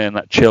I'm certainly in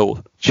that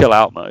chill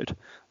out mode.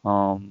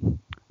 And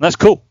that's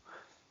cool.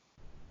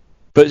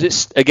 But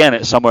it's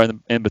somewhere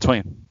in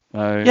between.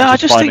 I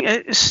just think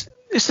it's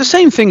the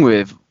same thing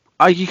with.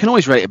 You can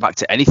always relate it back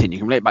to anything. You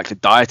can relate it back to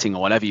dieting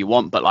or whatever you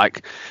want. But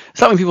like,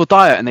 it's like when people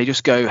diet and they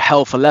just go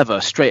hell for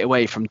leather straight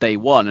away from day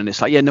one. And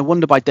it's like, yeah, no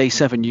wonder by day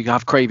 7 you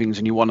have cravings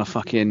and you want to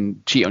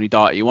fucking cheat on your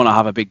diet. You want to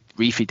have a big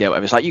refeed day or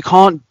whatever. It's like, you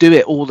can't do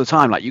it all the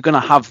time. Like, you're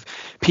going to have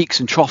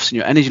peaks and troughs in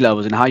your energy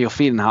levels and how you're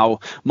feeling,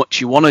 how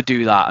much you want to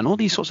do that and all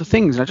these sorts of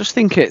things. And I just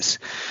think it's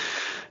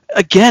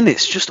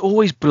just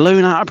always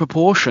blown out of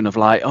proportion of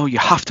like, oh, you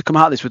have to come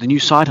out of this with a new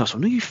side hustle.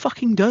 No, you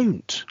fucking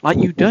don't. Like,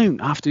 you don't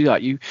have to do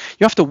that. You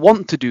have to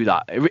want to do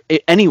that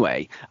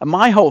anyway. And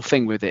my whole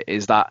thing with it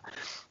is that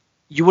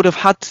you would have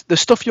had the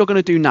stuff you're going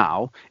to do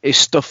now is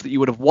stuff that you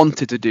would have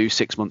wanted to do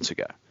 6 months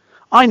ago.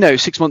 I know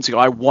 6 months ago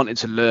I wanted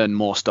to learn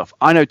more stuff.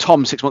 I know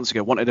Tom 6 months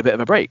ago wanted a bit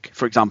of a break,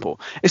 for example.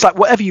 It's like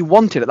whatever you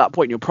wanted at that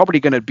point, you're probably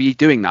going to be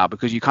doing now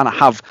because you kind of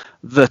have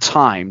the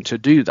time to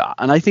do that.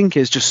 And I think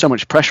it's just so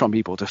much pressure on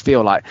people to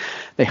feel like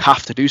they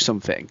have to do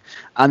something.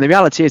 And the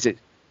reality is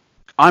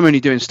I'm only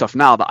doing stuff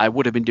now that I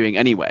would have been doing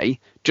anyway,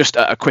 just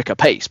at a quicker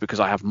pace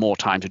because I have more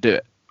time to do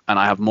it. And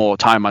I have more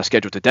time in my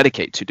schedule to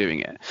dedicate to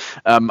doing it.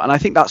 And I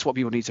think that's what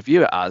people need to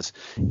view it as,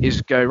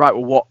 is go, right,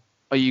 well, what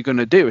are you going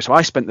to do? So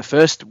I spent the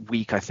first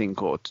week, I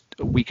think, or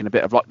a week and a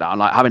bit of lockdown,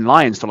 like having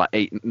lions till like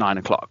 8, 9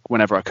 o'clock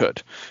whenever I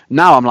could.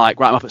 Now I'm like,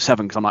 right, I'm up at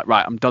 7 because I'm like,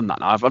 right, I'm done that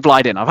now. I've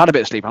lied in. I've had a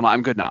bit of sleep. I'm like,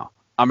 I'm good now.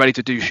 I'm ready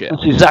to do shit.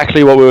 That's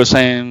exactly what we were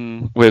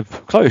saying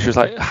with Chloe. She was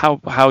like,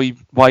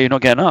 why are you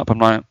not getting up? I'm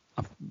like,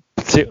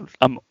 if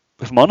I'm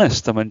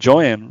honest, I'm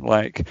enjoying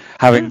like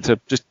having to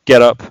just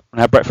get up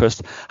and have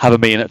breakfast, have a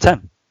meeting at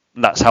 10.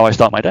 And that's how I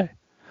start my day.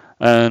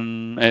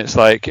 And it's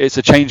like, it's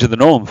a change of the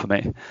norm for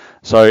me.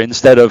 So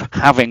instead of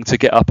having to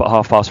get up at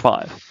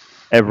 5:30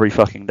 every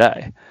fucking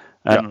day,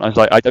 and I was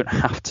like, I don't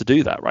have to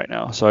do that right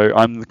now. So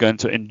I'm going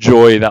to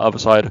enjoy that other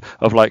side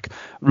of like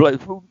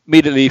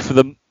immediately for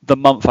the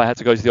month I had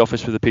to go to the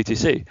office with the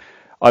PTC.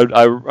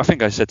 I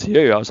think I said to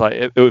you, I was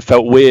like, it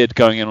felt weird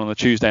going in on the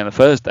Tuesday and the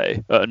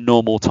Thursday at a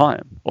normal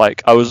time.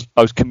 Like I was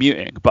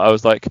commuting, but I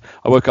was like,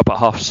 I woke up at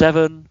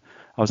 7:30.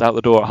 I was out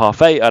the door at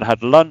 8:30. I'd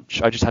had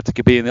lunch. I just had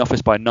to be in the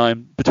office by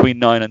 9, between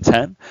 9 and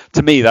 10.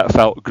 To me, that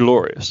felt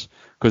glorious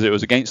because it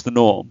was against the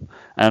norm,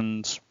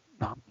 and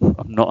I'm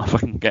not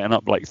fucking getting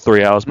up like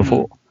 3 hours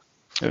before.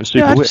 It was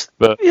super weird.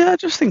 But I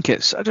just think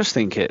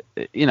it,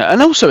 you know,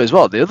 and also as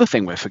well, the other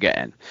thing we're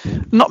forgetting,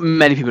 not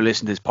many people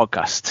listen to this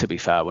podcast, to be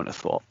fair, I wouldn't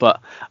have thought,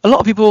 but a lot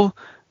of people,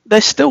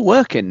 they're still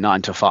working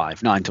 9 till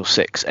 5, 9 till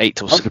 6, 8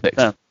 till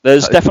 6.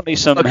 There's definitely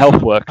some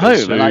health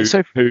workers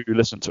who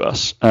listen to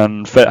us,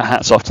 and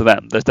hats off to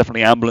them. There's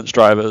definitely ambulance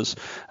drivers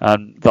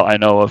that I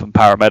know of, and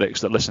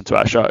paramedics that listen to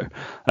our show,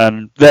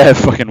 and they're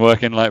fucking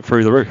working like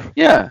through the roof.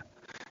 Yeah.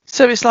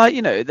 So it's like,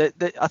 you know,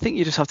 I think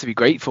you just have to be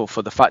grateful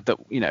for the fact that,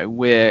 you know,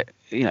 we're,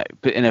 you know,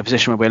 in a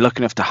position where we're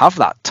lucky enough to have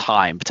that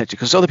time potentially,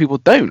 because other people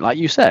don't, like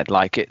you said.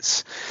 Like,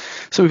 it's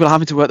some people are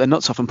having to work their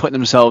nuts off and putting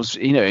themselves,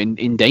 you know,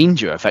 in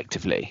danger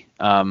effectively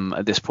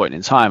at this point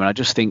in time. And I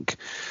just think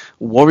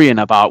worrying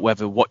about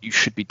whether what you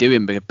should be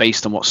doing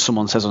based on what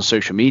someone says on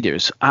social media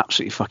is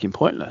absolutely fucking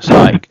pointless.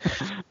 Like,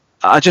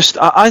 I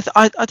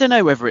don't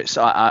know whether it's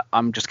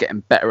I'm just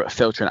getting better at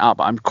filtering it out,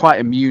 but I'm quite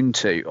immune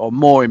to, or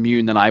more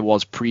immune than I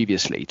was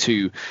previously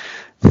to,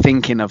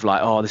 thinking of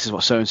like, oh, this is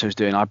what so and so is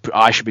doing.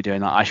 I should be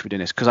doing that. I should be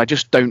doing this, because I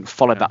just don't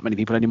follow that many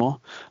people anymore.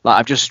 Like,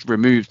 I've just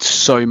removed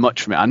so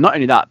much from it, and not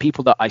only that,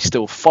 people that I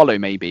still follow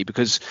maybe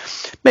because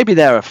maybe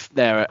they're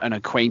an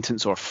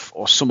acquaintance or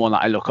someone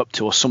that I look up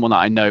to, or someone that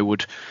I know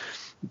would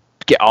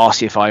get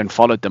arsy if I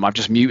unfollowed them. I've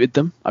just muted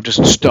them. I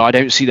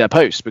don't see their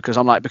posts because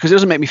it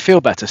doesn't make me feel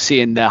better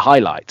seeing their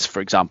highlights,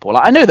 for example.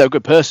 Like, I know they're a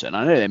good person,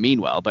 I know they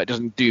mean well, but it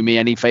doesn't do me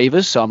any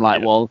favors. So I'm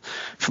like, well,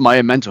 for my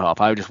own mental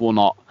health, I just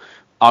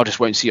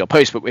won't see your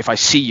post. But if I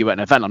see you at an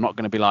event, I'm not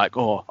going to be like,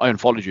 oh, I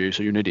unfollowed you,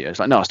 so you're an idiot. It's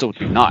like, no, I still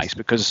be nice,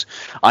 because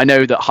I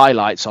know that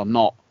highlights are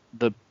not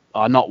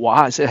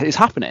what is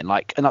happening.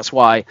 Like, and that's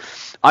why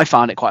I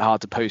found it quite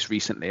hard to post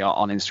recently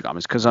on Instagram,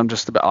 is because I'm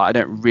just a bit like, I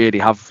don't really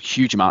have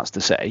huge amounts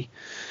to say.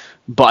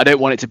 But I don't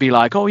want it to be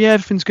like, oh yeah,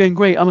 everything's going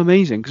great, I'm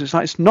amazing, because it's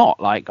like, it's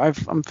not. Like, I'm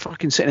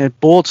fucking sitting here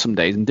bored some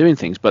days and doing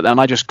things, but then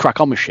I just crack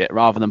on with shit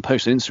rather than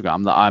post on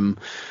Instagram that I'm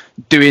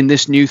doing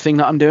this new thing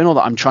that I'm doing, or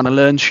that I'm trying to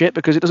learn shit,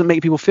 because it doesn't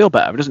make people feel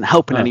better. It doesn't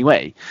help in any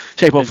way,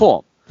 shape or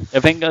form. I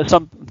think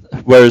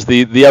whereas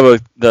the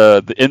influencer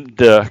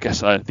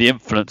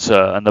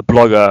and the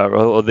blogger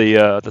or the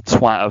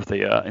twat of the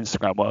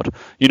Instagram world,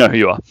 you know who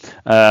you are,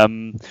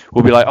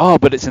 will be like, oh,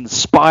 but it's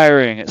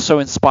inspiring. It's so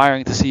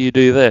inspiring to see you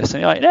do this. And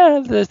you're like,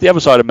 yeah, there's the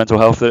other side of mental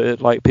health that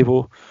like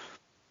people.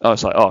 Oh,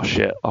 it's like, oh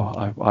shit,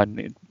 I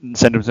need to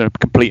send them to a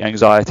complete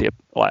anxiety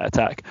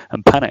attack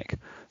and panic.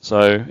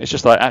 So it's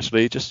just like,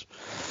 actually, just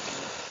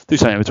do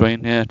something in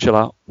between. Yeah, chill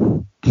out.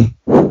 Use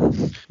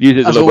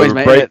it as a little bit of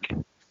a break.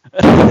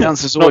 The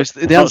answer's always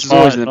in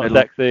the middle.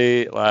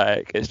 Sexy,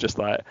 like, it's just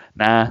like,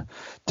 nah.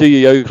 Do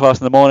your yoga class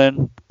in the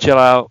morning, chill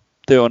out,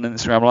 do it on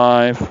Instagram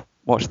Live,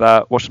 watch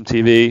that, watch some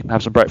TV,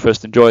 have some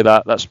breakfast, enjoy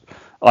that.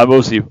 I'm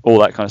obviously all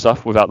that kind of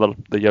stuff without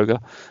the yoga,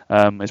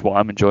 is what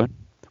I'm enjoying.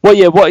 What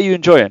are you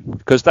enjoying?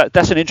 Because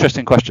that's an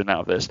interesting question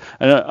out of this,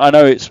 and I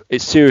know it's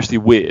seriously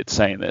weird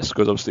saying this,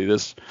 because obviously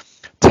there's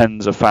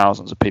tens of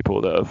thousands of people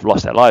that have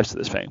lost their lives to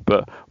this thing.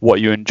 But what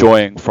are you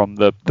enjoying from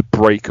the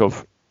break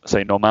of,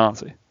 say,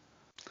 normality?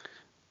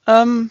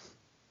 I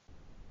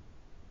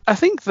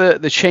think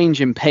the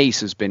change in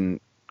pace has been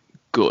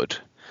good.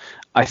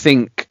 I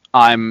think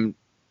I'm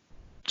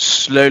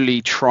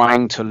slowly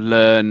trying to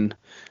learn,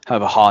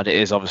 however hard it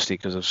is, obviously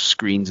because of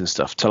screens and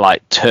stuff, to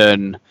like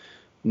turn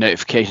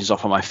notifications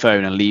off on my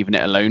phone and leaving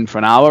it alone for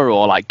an hour,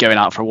 or like going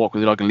out for a walk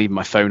with the dog and leaving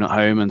my phone at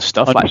home and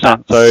stuff 100%. Like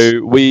that.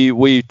 So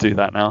we do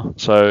that now.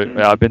 So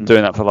yeah, I've been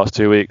doing that for the last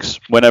 2 weeks.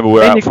 Whenever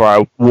we're out for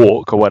our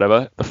walk or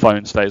whatever, the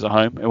phone stays at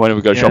home, and whenever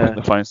we go shopping,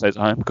 the phone stays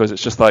at home, because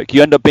it's just like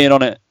you end up being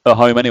on it at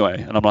home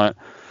anyway. And I'm like,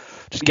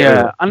 just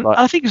get it. And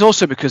I think it's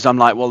also because I'm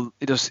like, well,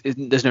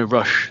 there's no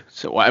rush.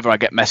 So whatever I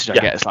get message,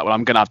 I get, it's like, well,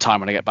 I'm gonna have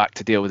time when I get back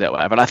to deal with it, or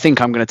whatever. And I think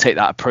I'm gonna take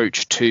that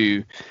approach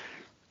to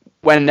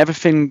when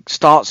everything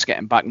starts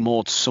getting back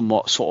more to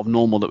somewhat sort of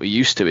normal that we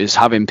used to, is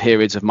having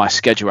periods of my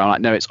schedule where I'm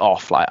like, no, it's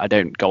off. Like, I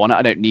don't go on it.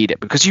 I don't need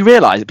it, because you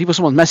realize that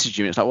someone messaged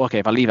you and it's like, well, okay,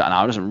 if I leave it an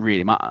hour, it doesn't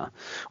really matter,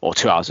 or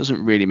 2 hours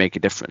doesn't really make a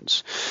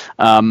difference.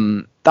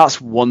 That's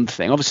one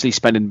thing. Obviously,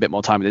 spending a bit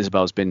more time with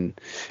Isabel has been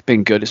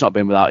good. It's not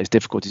been without its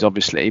difficulties,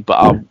 obviously,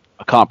 but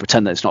I can't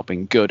pretend that it's not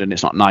been good, and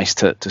it's not nice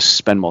to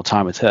spend more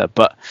time with her.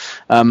 But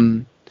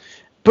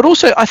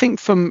also, I think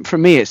for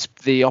me, it's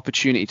the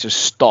opportunity to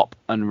stop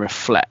and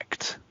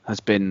reflect has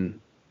been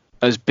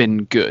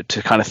good,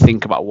 to kind of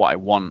think about what I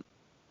want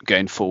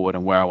going forward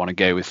and where I want to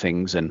go with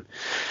things. And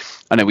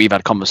I know we've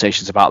had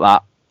conversations about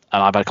that,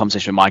 and I've had a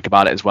conversation with Mike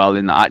about it as well,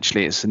 in that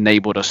actually it's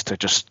enabled us to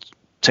just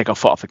take our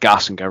foot off the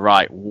gas and go,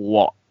 right,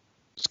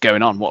 what's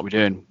going on? What are we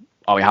doing?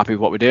 Are we happy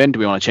with what we're doing? Do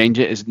we want to change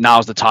it?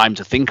 Now's the time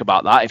to think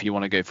about that, if you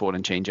want to go forward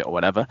and change it or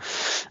whatever.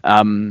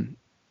 And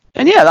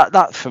yeah,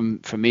 that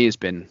for me has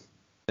been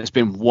It's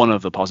been one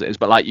of the positives,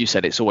 but like you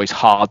said, it's always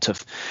hard to.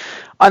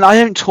 And I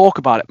don't talk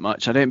about it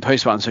much. I don't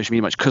post about it on social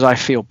media much because I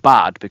feel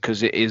bad,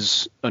 because it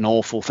is an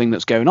awful thing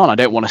that's going on. I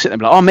don't want to sit there and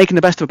be like, "Oh, I'm making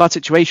the best of a bad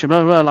situation."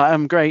 Blah, blah, blah, like,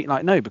 I'm great.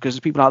 Like, no, because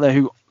there's people out there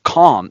who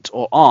can't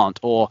or aren't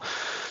or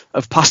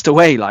have passed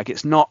away. Like,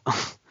 it's not.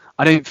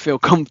 I don't feel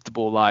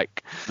comfortable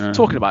like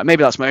talking about it.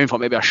 Maybe that's my own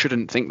fault. Maybe I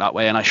shouldn't think that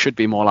way, and I should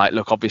be more like,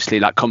 look, obviously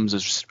that comes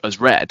as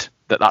read.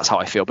 That's how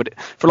I feel. But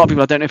for a lot of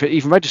people, I don't know if it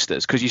even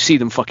registers, because you see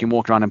them fucking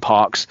walking around in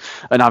parks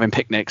and having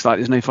picnics like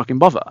there's no fucking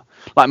bother.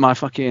 Like my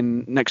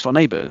fucking next door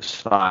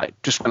neighbours,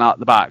 like just went out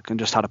the back and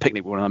just had a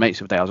picnic with one of my mates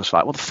the other day. I was just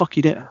like, what the fuck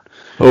you doing?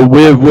 Well,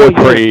 we're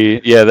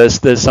pretty, yeah.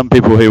 There's some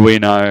people who we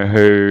know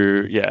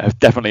who, yeah, have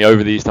definitely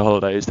over the Easter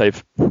holidays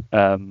they've,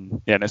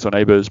 next door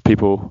neighbours,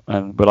 people,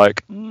 and we're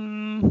like,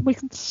 we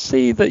can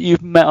see that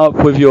you've met up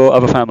with your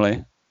other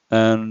family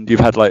and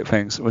you've had like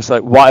things. It's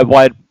like why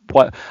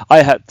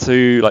I had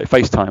to like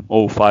FaceTime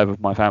all 5 of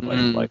my family,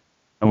 like,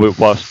 and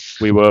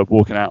whilst we were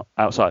walking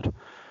outside.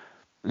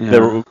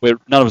 Yeah.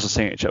 None of us are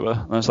seeing each other.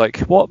 And I was like,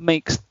 what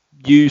makes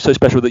you so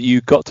special that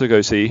you got to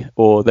go see,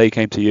 or they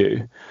came to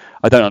you?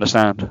 I don't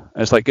understand. And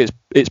it's like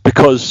it's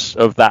because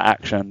of that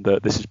action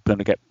that this is going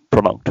to get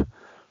prolonged.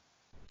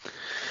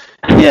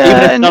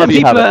 Yeah, and none of you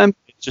people, have it.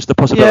 It's just a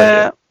possibility.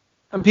 Yeah,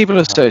 and people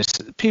are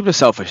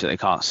selfish that they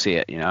can't see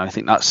it. You know, I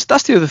think that's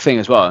the other thing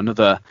as well.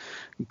 Another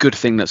good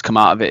thing that's come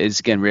out of it is,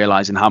 again,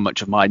 realizing how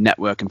much of my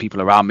network and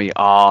people around me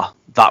are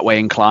that way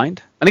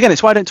inclined. And again,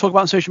 it's why I don't talk about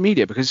it on social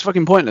media, because it's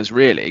fucking pointless,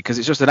 really, because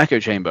it's just an echo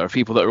chamber of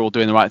people that are all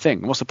doing the right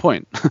thing. What's the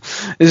point?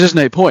 There's just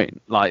no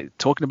point like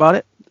talking about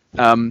it.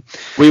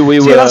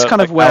 That's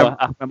kind of where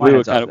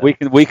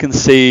we can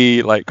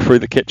see like through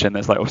the kitchen.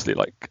 There's like obviously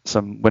like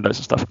some windows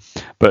and stuff,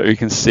 but we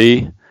can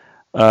see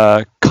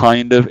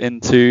kind of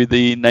into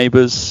the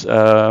neighbours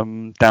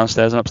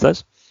downstairs and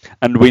upstairs.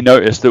 And we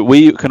noticed that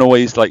we can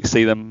always like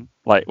see them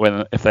like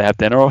if they have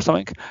dinner or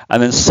something,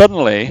 and then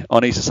suddenly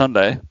on Easter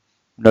Sunday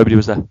nobody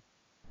was there, and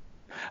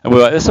we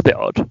were like, that's a bit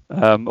odd.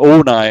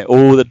 All night,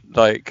 all the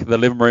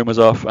living room was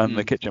off and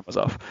the kitchen was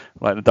off,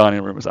 like the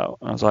dining room was out.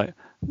 And I was like,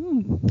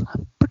 I'm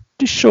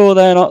pretty sure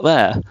they're not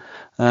there.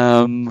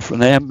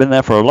 They haven't been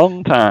there for a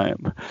long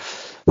time.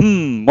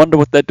 Wonder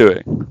what they're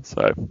doing.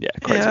 So yeah,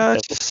 crazy.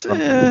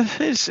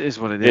 It is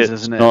what it is,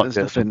 isn't it? There's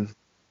nothing.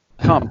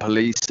 Can't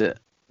police it.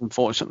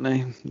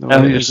 Unfortunately, and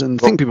I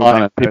think people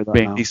kind of know that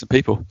being now. Decent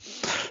people,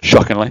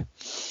 shockingly.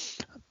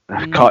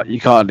 You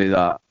can't do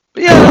that.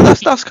 But yeah,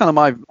 that's kind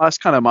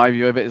of my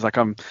view of it. Is like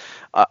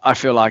I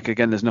feel like,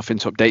 again, there's nothing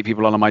to update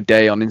people on my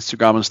day on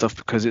Instagram and stuff,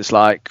 because it's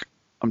like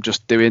I'm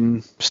just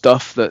doing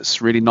stuff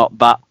that's really not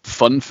that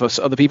fun for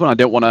other people, and I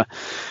don't want to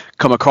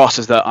come across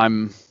as that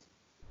I'm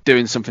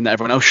doing something that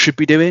everyone else should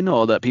be doing,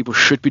 or that people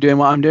should be doing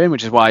what I'm doing,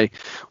 which is why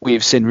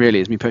We've Sinned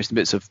really is me posting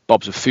bits of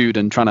bobs of food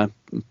and trying to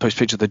post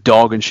pictures of the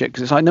dog and shit,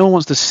 because it's like no one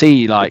wants to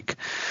see like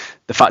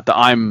the fact that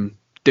I'm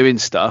doing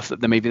stuff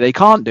that maybe they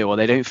can't do or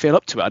they don't feel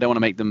up to it. I don't want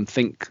to make them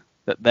think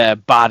that they're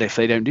bad if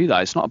they don't do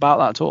that. It's not about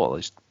that at all.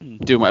 It's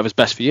doing whatever's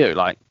best for you.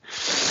 Like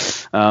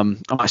I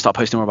might start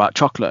posting more about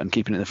chocolate and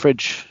keeping it in the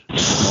fridge more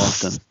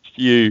often.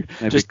 You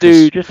just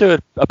do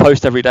a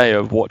post every day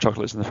of what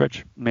chocolate's in the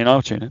fridge. I mean,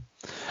 I'll tune in.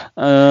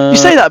 You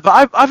say that,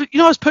 but I've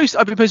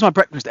been posting my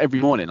breakfast every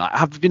morning. Like,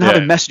 I've been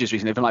having messages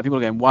recently from like people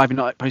going, "Why have you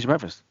not posted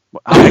breakfast?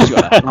 How many you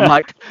got?" And I'm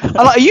like,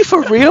 are you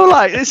for real?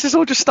 Like, this is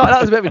all just started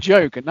out as a bit of a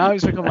joke, and now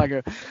it's become like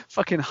a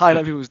fucking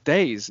highlight of people's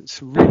days.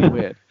 It's really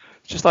weird.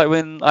 It's just like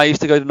when I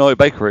used to go to Norwich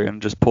Bakery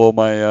and just pour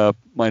my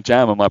my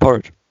jam on my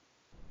porridge.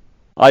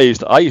 I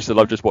used to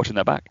love just watching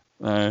their back.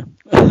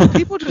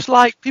 People just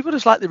like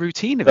the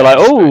routine of it. They're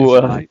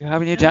like, like, you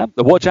having your jam?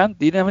 What jam?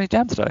 Do you have any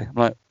jam today? I'm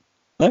like,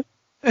 no.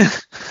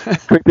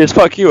 Quickly as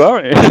fuck you,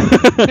 aren't you?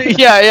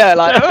 yeah.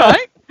 Like, all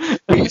right.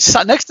 You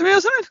sat next to me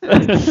or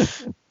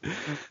something?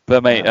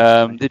 But mate,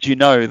 did you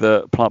know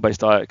that plant-based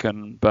diet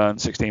can burn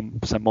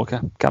 16% more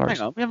calories?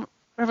 Hang on, we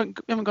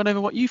haven't gone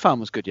over what you found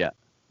was good yet.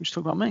 We just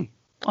talk about me.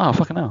 Oh,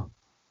 fucking hell!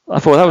 I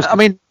thought that was. I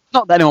mean,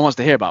 not that anyone wants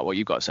to hear about what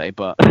you've got to say,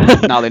 but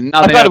now they know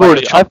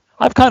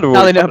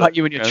about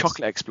you and your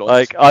chocolate exploits.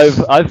 Like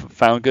I've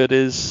found good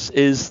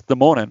is the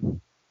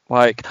morning.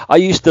 Like I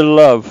used to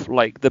love,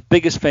 like the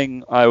biggest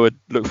thing I would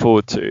look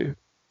forward to.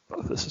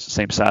 This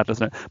seems sad,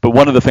 doesn't it? But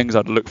one of the things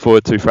I'd look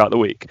forward to throughout the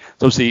week,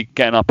 so obviously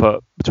getting up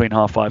at between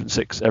 5:30 and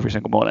 6 every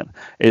single morning,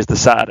 is the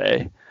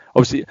Saturday.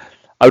 Obviously,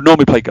 I would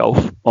normally play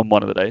golf on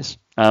one of the days,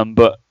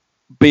 but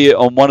be it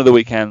on one of the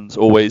weekends,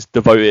 always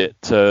devote it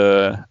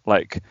to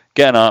like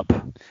getting up,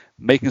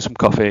 making some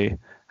coffee,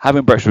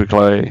 having breakfast with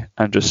Chloe,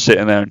 and just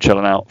sitting there and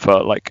chilling out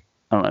for like,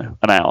 I don't know,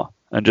 an hour,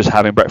 and just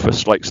having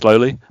breakfast like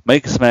slowly,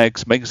 making some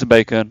eggs, making some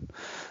bacon,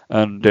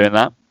 and doing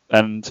that.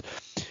 And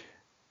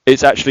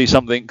it's actually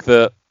something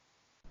that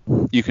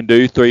you can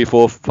do 3,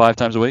 4, 5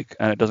 times a week,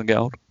 and it doesn't get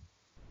old.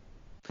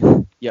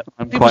 Yeah,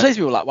 people say to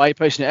people like, "Why are you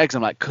posting your eggs?"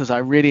 I'm like, "Because I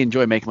really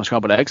enjoy making my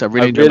scrambled eggs. I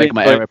really enjoy making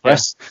my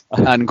AeroPress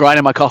and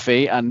grinding my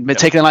coffee and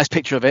taking a nice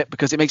picture of it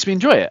because it makes me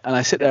enjoy it. And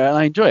I sit there and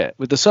I enjoy it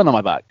with the sun on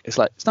my back. It's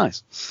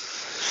nice.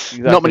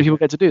 Exactly. Not many people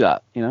get to do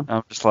that, you know.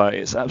 I'm just like,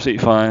 it's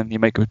absolutely fine. You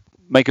make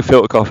make a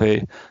filter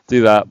coffee,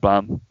 do that,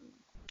 blam,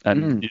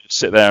 and you just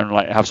sit there and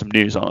like have some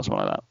news on or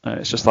something like that. And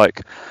it's just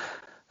like,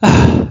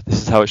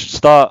 this is how it should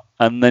start,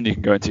 and then you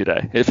can go into your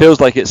day. It feels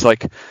like it's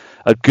like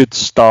a good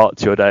start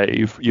to your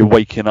day. You're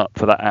waking up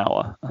for that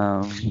hour.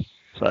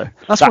 So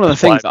that's one of the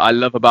things that I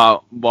love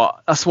about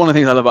that's one of the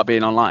things I love about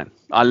being online.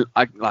 I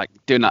like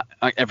doing that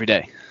like every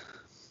day.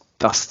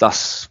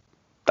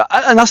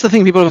 And that's the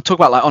thing people talk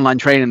about, like online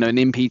training and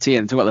in PT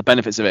and talk about the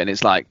benefits of it. And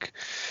it's like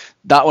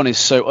that one is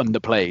so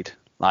underplayed.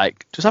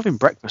 Like just having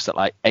breakfast at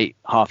like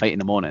 8:30 in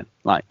the morning.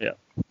 Like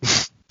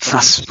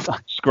that's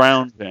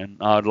grounding.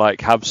 I'd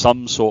like have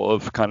some sort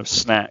of kind of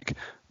snack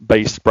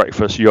based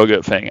breakfast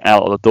yogurt thing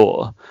out of the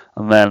door,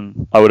 and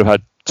then I would have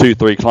had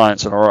 2-3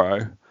 clients in a row,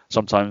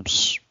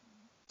 sometimes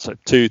so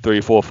 2,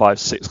 3, 4, 5,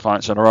 6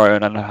 clients in a row,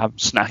 and then have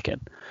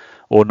snacking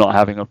or not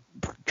having a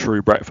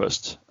true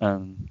breakfast,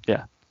 and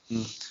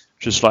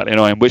which is slightly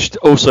annoying. Which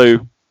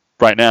also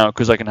right now,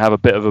 because I can have a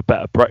bit of a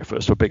better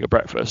breakfast or bigger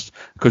breakfast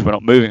because we're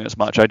not moving as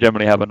much, I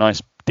generally have a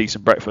nice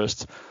decent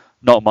breakfast,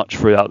 not much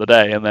throughout the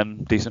day, and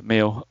then decent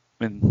meal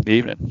in the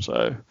evening.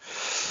 So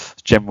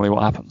it's generally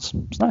what happens.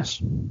 It's nice.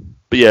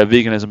 But yeah,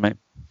 veganism, mate.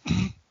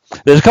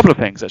 There's a couple of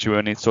things actually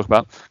we need to talk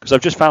about, because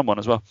I've just found one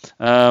as well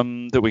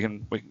that we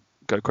can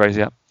go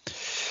crazy at.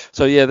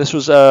 So yeah, this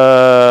was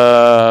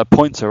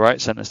Pointer,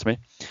 right? Sent this to me.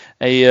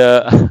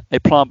 A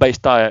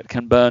plant-based diet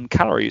can burn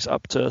calories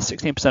up to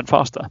 16%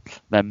 faster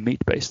than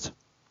meat-based.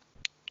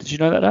 Did you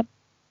know that, Dan?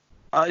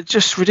 It's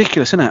just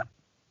ridiculous, isn't it?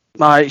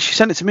 Like, she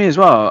sent it to me as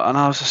well, and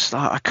I was just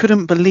like, I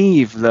couldn't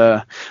believe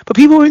but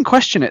people wouldn't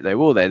question it though,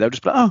 will they? They'll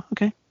just be like, oh,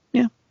 okay,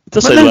 yeah. It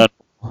does say learn.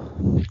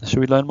 Should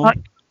we learn more?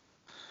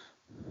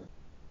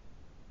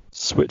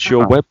 Switch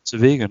your web to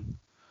vegan.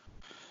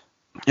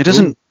 It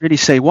doesn't really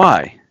say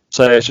why.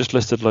 So it's just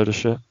listed a load of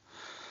shit.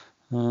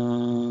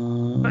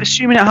 But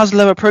assuming it has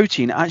lower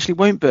protein, it actually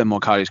won't burn more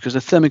calories because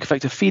the thermic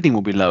effect of feeding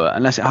will be lower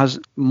unless it has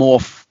more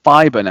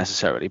fiber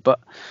necessarily. But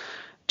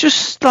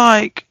just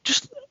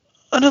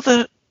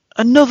another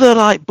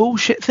like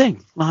bullshit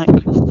thing. Like,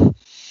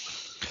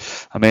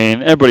 I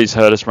mean, everybody's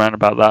heard us rant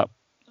about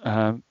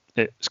that.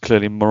 It's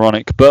clearly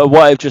moronic. But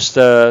what I've just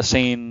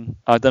seen,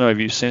 I don't know if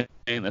you've seen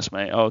this,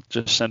 mate. I'll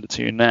just send it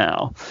to you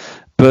now.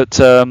 But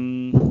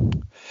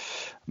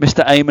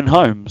Mr. Eamon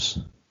Holmes.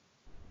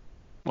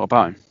 What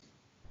about him?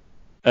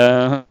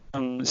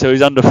 So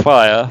he's under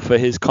fire for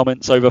his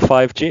comments over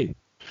 5G.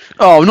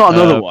 Oh, not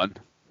another one.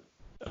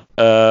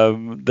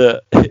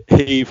 That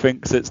he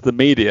thinks it's the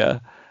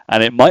media,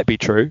 and it might be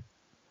true,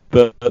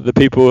 but the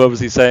people are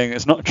obviously saying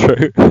it's not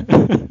true.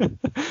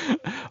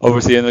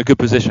 Obviously in a good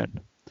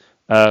position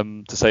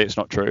to say it's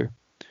not true,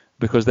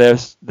 because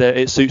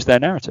it suits their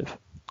narrative.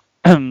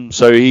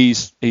 So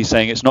he's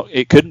saying it's not.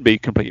 It couldn't be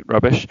complete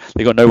rubbish.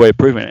 They got no way of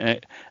proving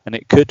it, and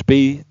it could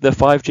be the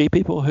 5G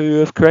people who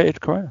have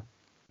created Corona.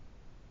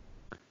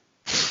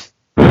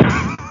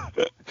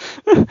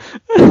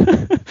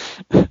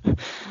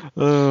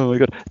 Oh my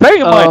god!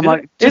 Bearing in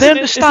mind, do they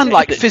understand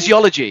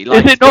physiology?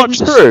 Like, is it not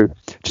true?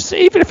 Just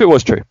even if it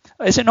was true,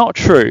 is it not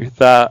true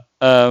that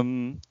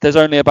there's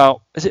only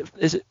about is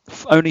it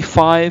only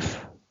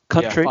 5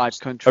 countries, 5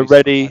 countries are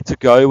ready to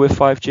go with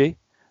 5G?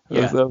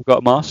 They've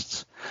got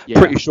masts. Yeah.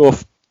 Pretty sure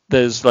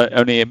there's like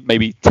only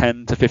maybe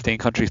 10 to 15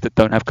 countries that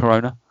don't have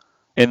Corona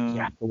in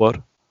the world.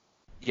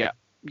 Yeah.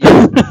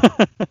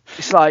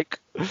 It's like,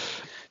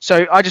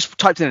 so I just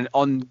typed in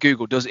on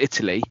Google, does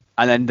Italy,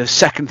 and then the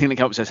second thing that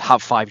comes up says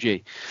have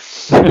 5G.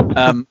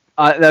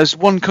 There's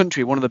one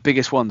country, one of the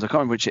biggest ones, I can't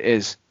remember which it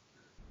is.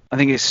 I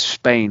think it's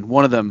Spain.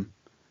 One of them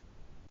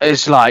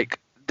is like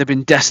they've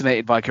been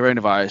decimated by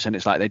coronavirus, and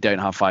it's like they don't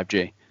have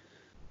 5G.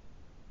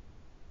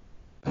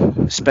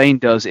 Spain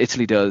does,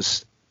 Italy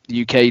does,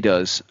 the UK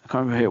does. I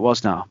can't remember who it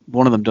was now.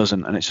 One of them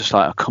doesn't, and it's just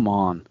like, oh, come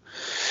on.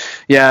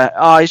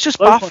 Yeah, it's just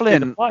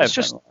baffling. It's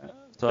just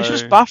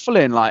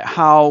baffling, like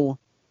how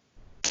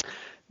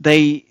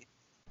they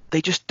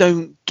just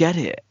don't get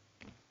it.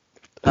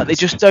 Like, they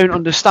just don't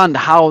understand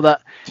how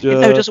that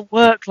it doesn't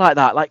work like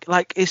that.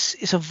 Like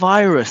it's a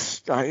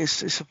virus. Like,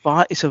 it's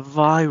a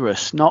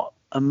virus, not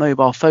a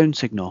mobile phone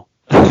signal.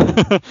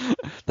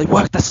 They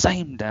work the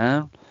same,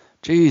 Dan.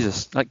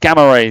 Jesus, like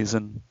gamma rays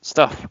and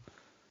stuff.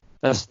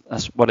 That's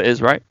what it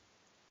is, right?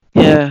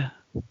 Yeah.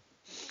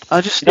 I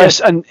just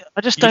don't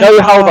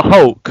know how the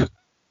Hulk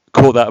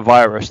caught that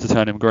virus to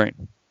turn him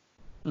green.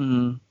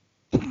 Mm.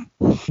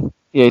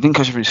 Yeah, he didn't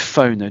catch it from his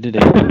phone though, did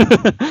he?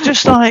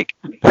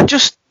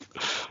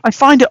 I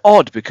find it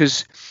odd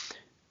because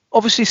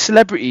obviously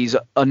celebrities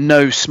are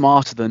no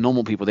smarter than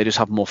normal people. They just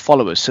have more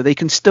followers, so they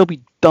can still be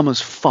dumb as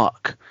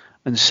fuck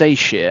and say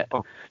shit.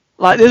 Oh.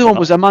 Like the other one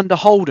was Amanda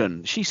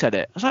Holden. She said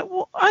it. I was like,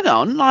 well, hang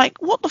on, like,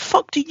 what the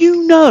fuck do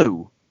you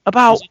know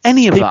about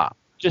any of that?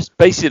 Just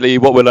basically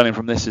what we're learning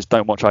from this is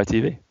don't watch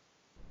ITV.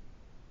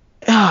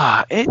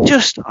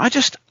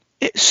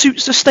 It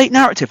suits the state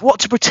narrative. What,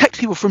 to protect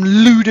people from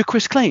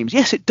ludicrous claims?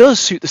 Yes, it does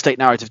suit the state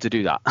narrative to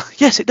do that.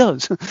 Yes, it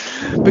does.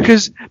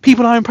 Because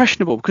people are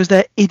impressionable, because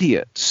they're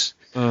idiots.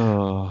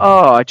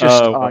 I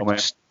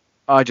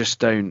I just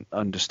don't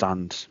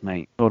understand,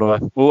 mate. Nor do I.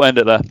 We'll end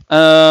it there.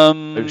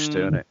 Most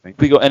do, I don't think.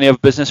 Have we got any other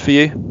business for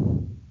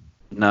you?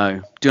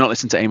 No, do not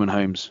listen to Eamon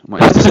Holmes.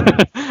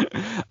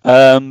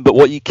 But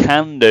what you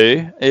can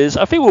do is,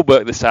 I think we'll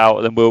work this out,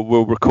 and then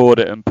we'll record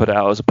it and put it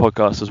out as a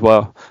podcast as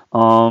well.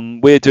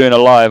 We're doing a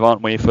live,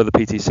 aren't we, for the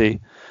PTC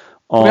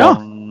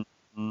on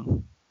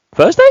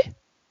Thursday?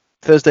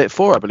 Thursday at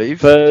 4, I believe.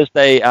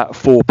 Thursday at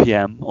 4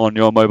 p.m. on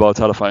your mobile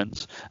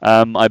telephones.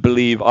 I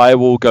believe I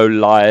will go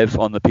live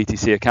on the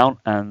PTC account,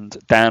 and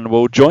Dan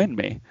will join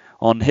me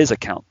on his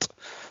account.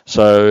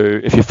 So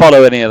if you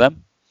follow any of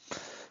them,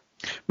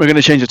 we're going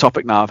to change the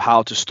topic now of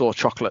how to store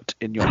chocolate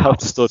in your house. How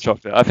to store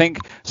chocolate. I think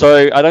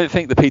so. I don't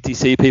think the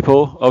PTC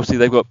people, obviously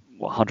they've got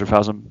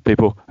 100,000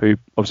 people who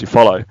obviously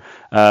follow.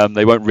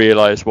 They won't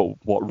realise what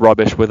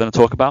rubbish we're going to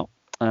talk about.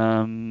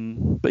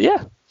 But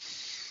yeah,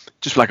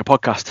 just like a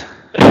podcast.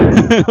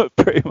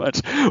 Pretty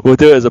much, we'll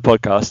do it as a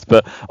podcast.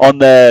 But on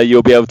there,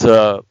 you'll be able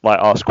to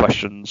ask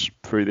questions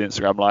through the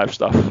Instagram live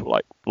stuff,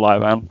 like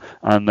live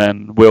and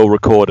then we'll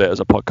record it as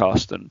a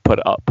podcast and put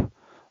it up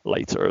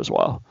later as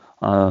well.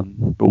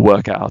 We'll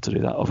work out how to do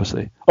that.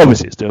 Obviously,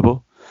 it's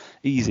doable.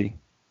 Easy,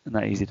 isn't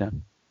that easy,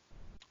 Dan?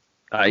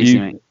 Easy,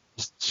 mate.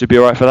 Should be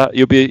alright for that.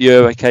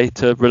 You're okay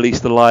to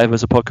release the live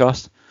as a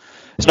podcast.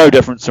 It's no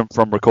different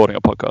from recording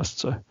a podcast.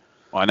 So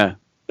I know.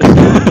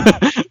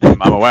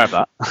 I'm aware of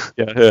that.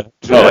 Yeah.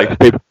 It's not like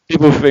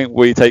people think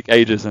we take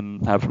ages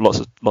and have lots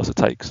of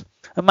takes.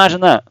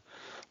 Imagine that.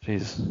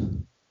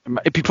 Jeez.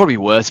 It'd be probably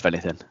worse if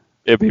anything.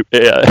 It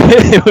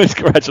would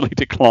gradually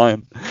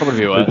decline.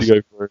 Probably worse.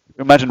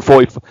 Imagine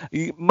 40.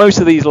 Most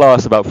of these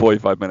last about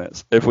 45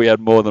 minutes. If we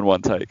had more than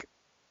one take,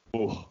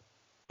 you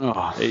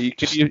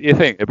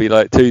think it'd be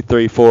like 2,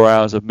 3, 4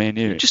 hours of me and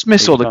you. Just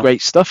miss all the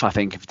great stuff. I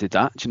think if you did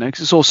that,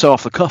 because it's all so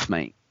off the cuff,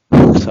 mate.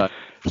 So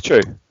it's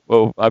true.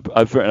 Well,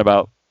 I've written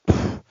about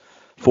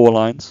 4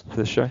 lines for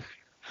this show.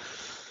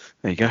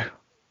 There you go.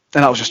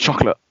 And that was just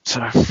chocolate.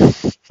 So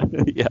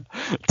yeah,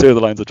 2 of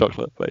the lines are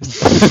chocolate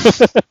based.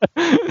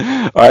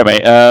 All right,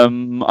 mate.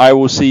 I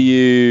will see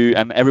you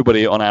and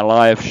everybody on our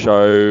live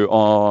show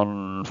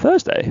on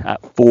Thursday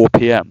at 4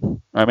 p.m.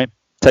 All right, mate.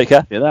 Take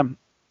care. See you then.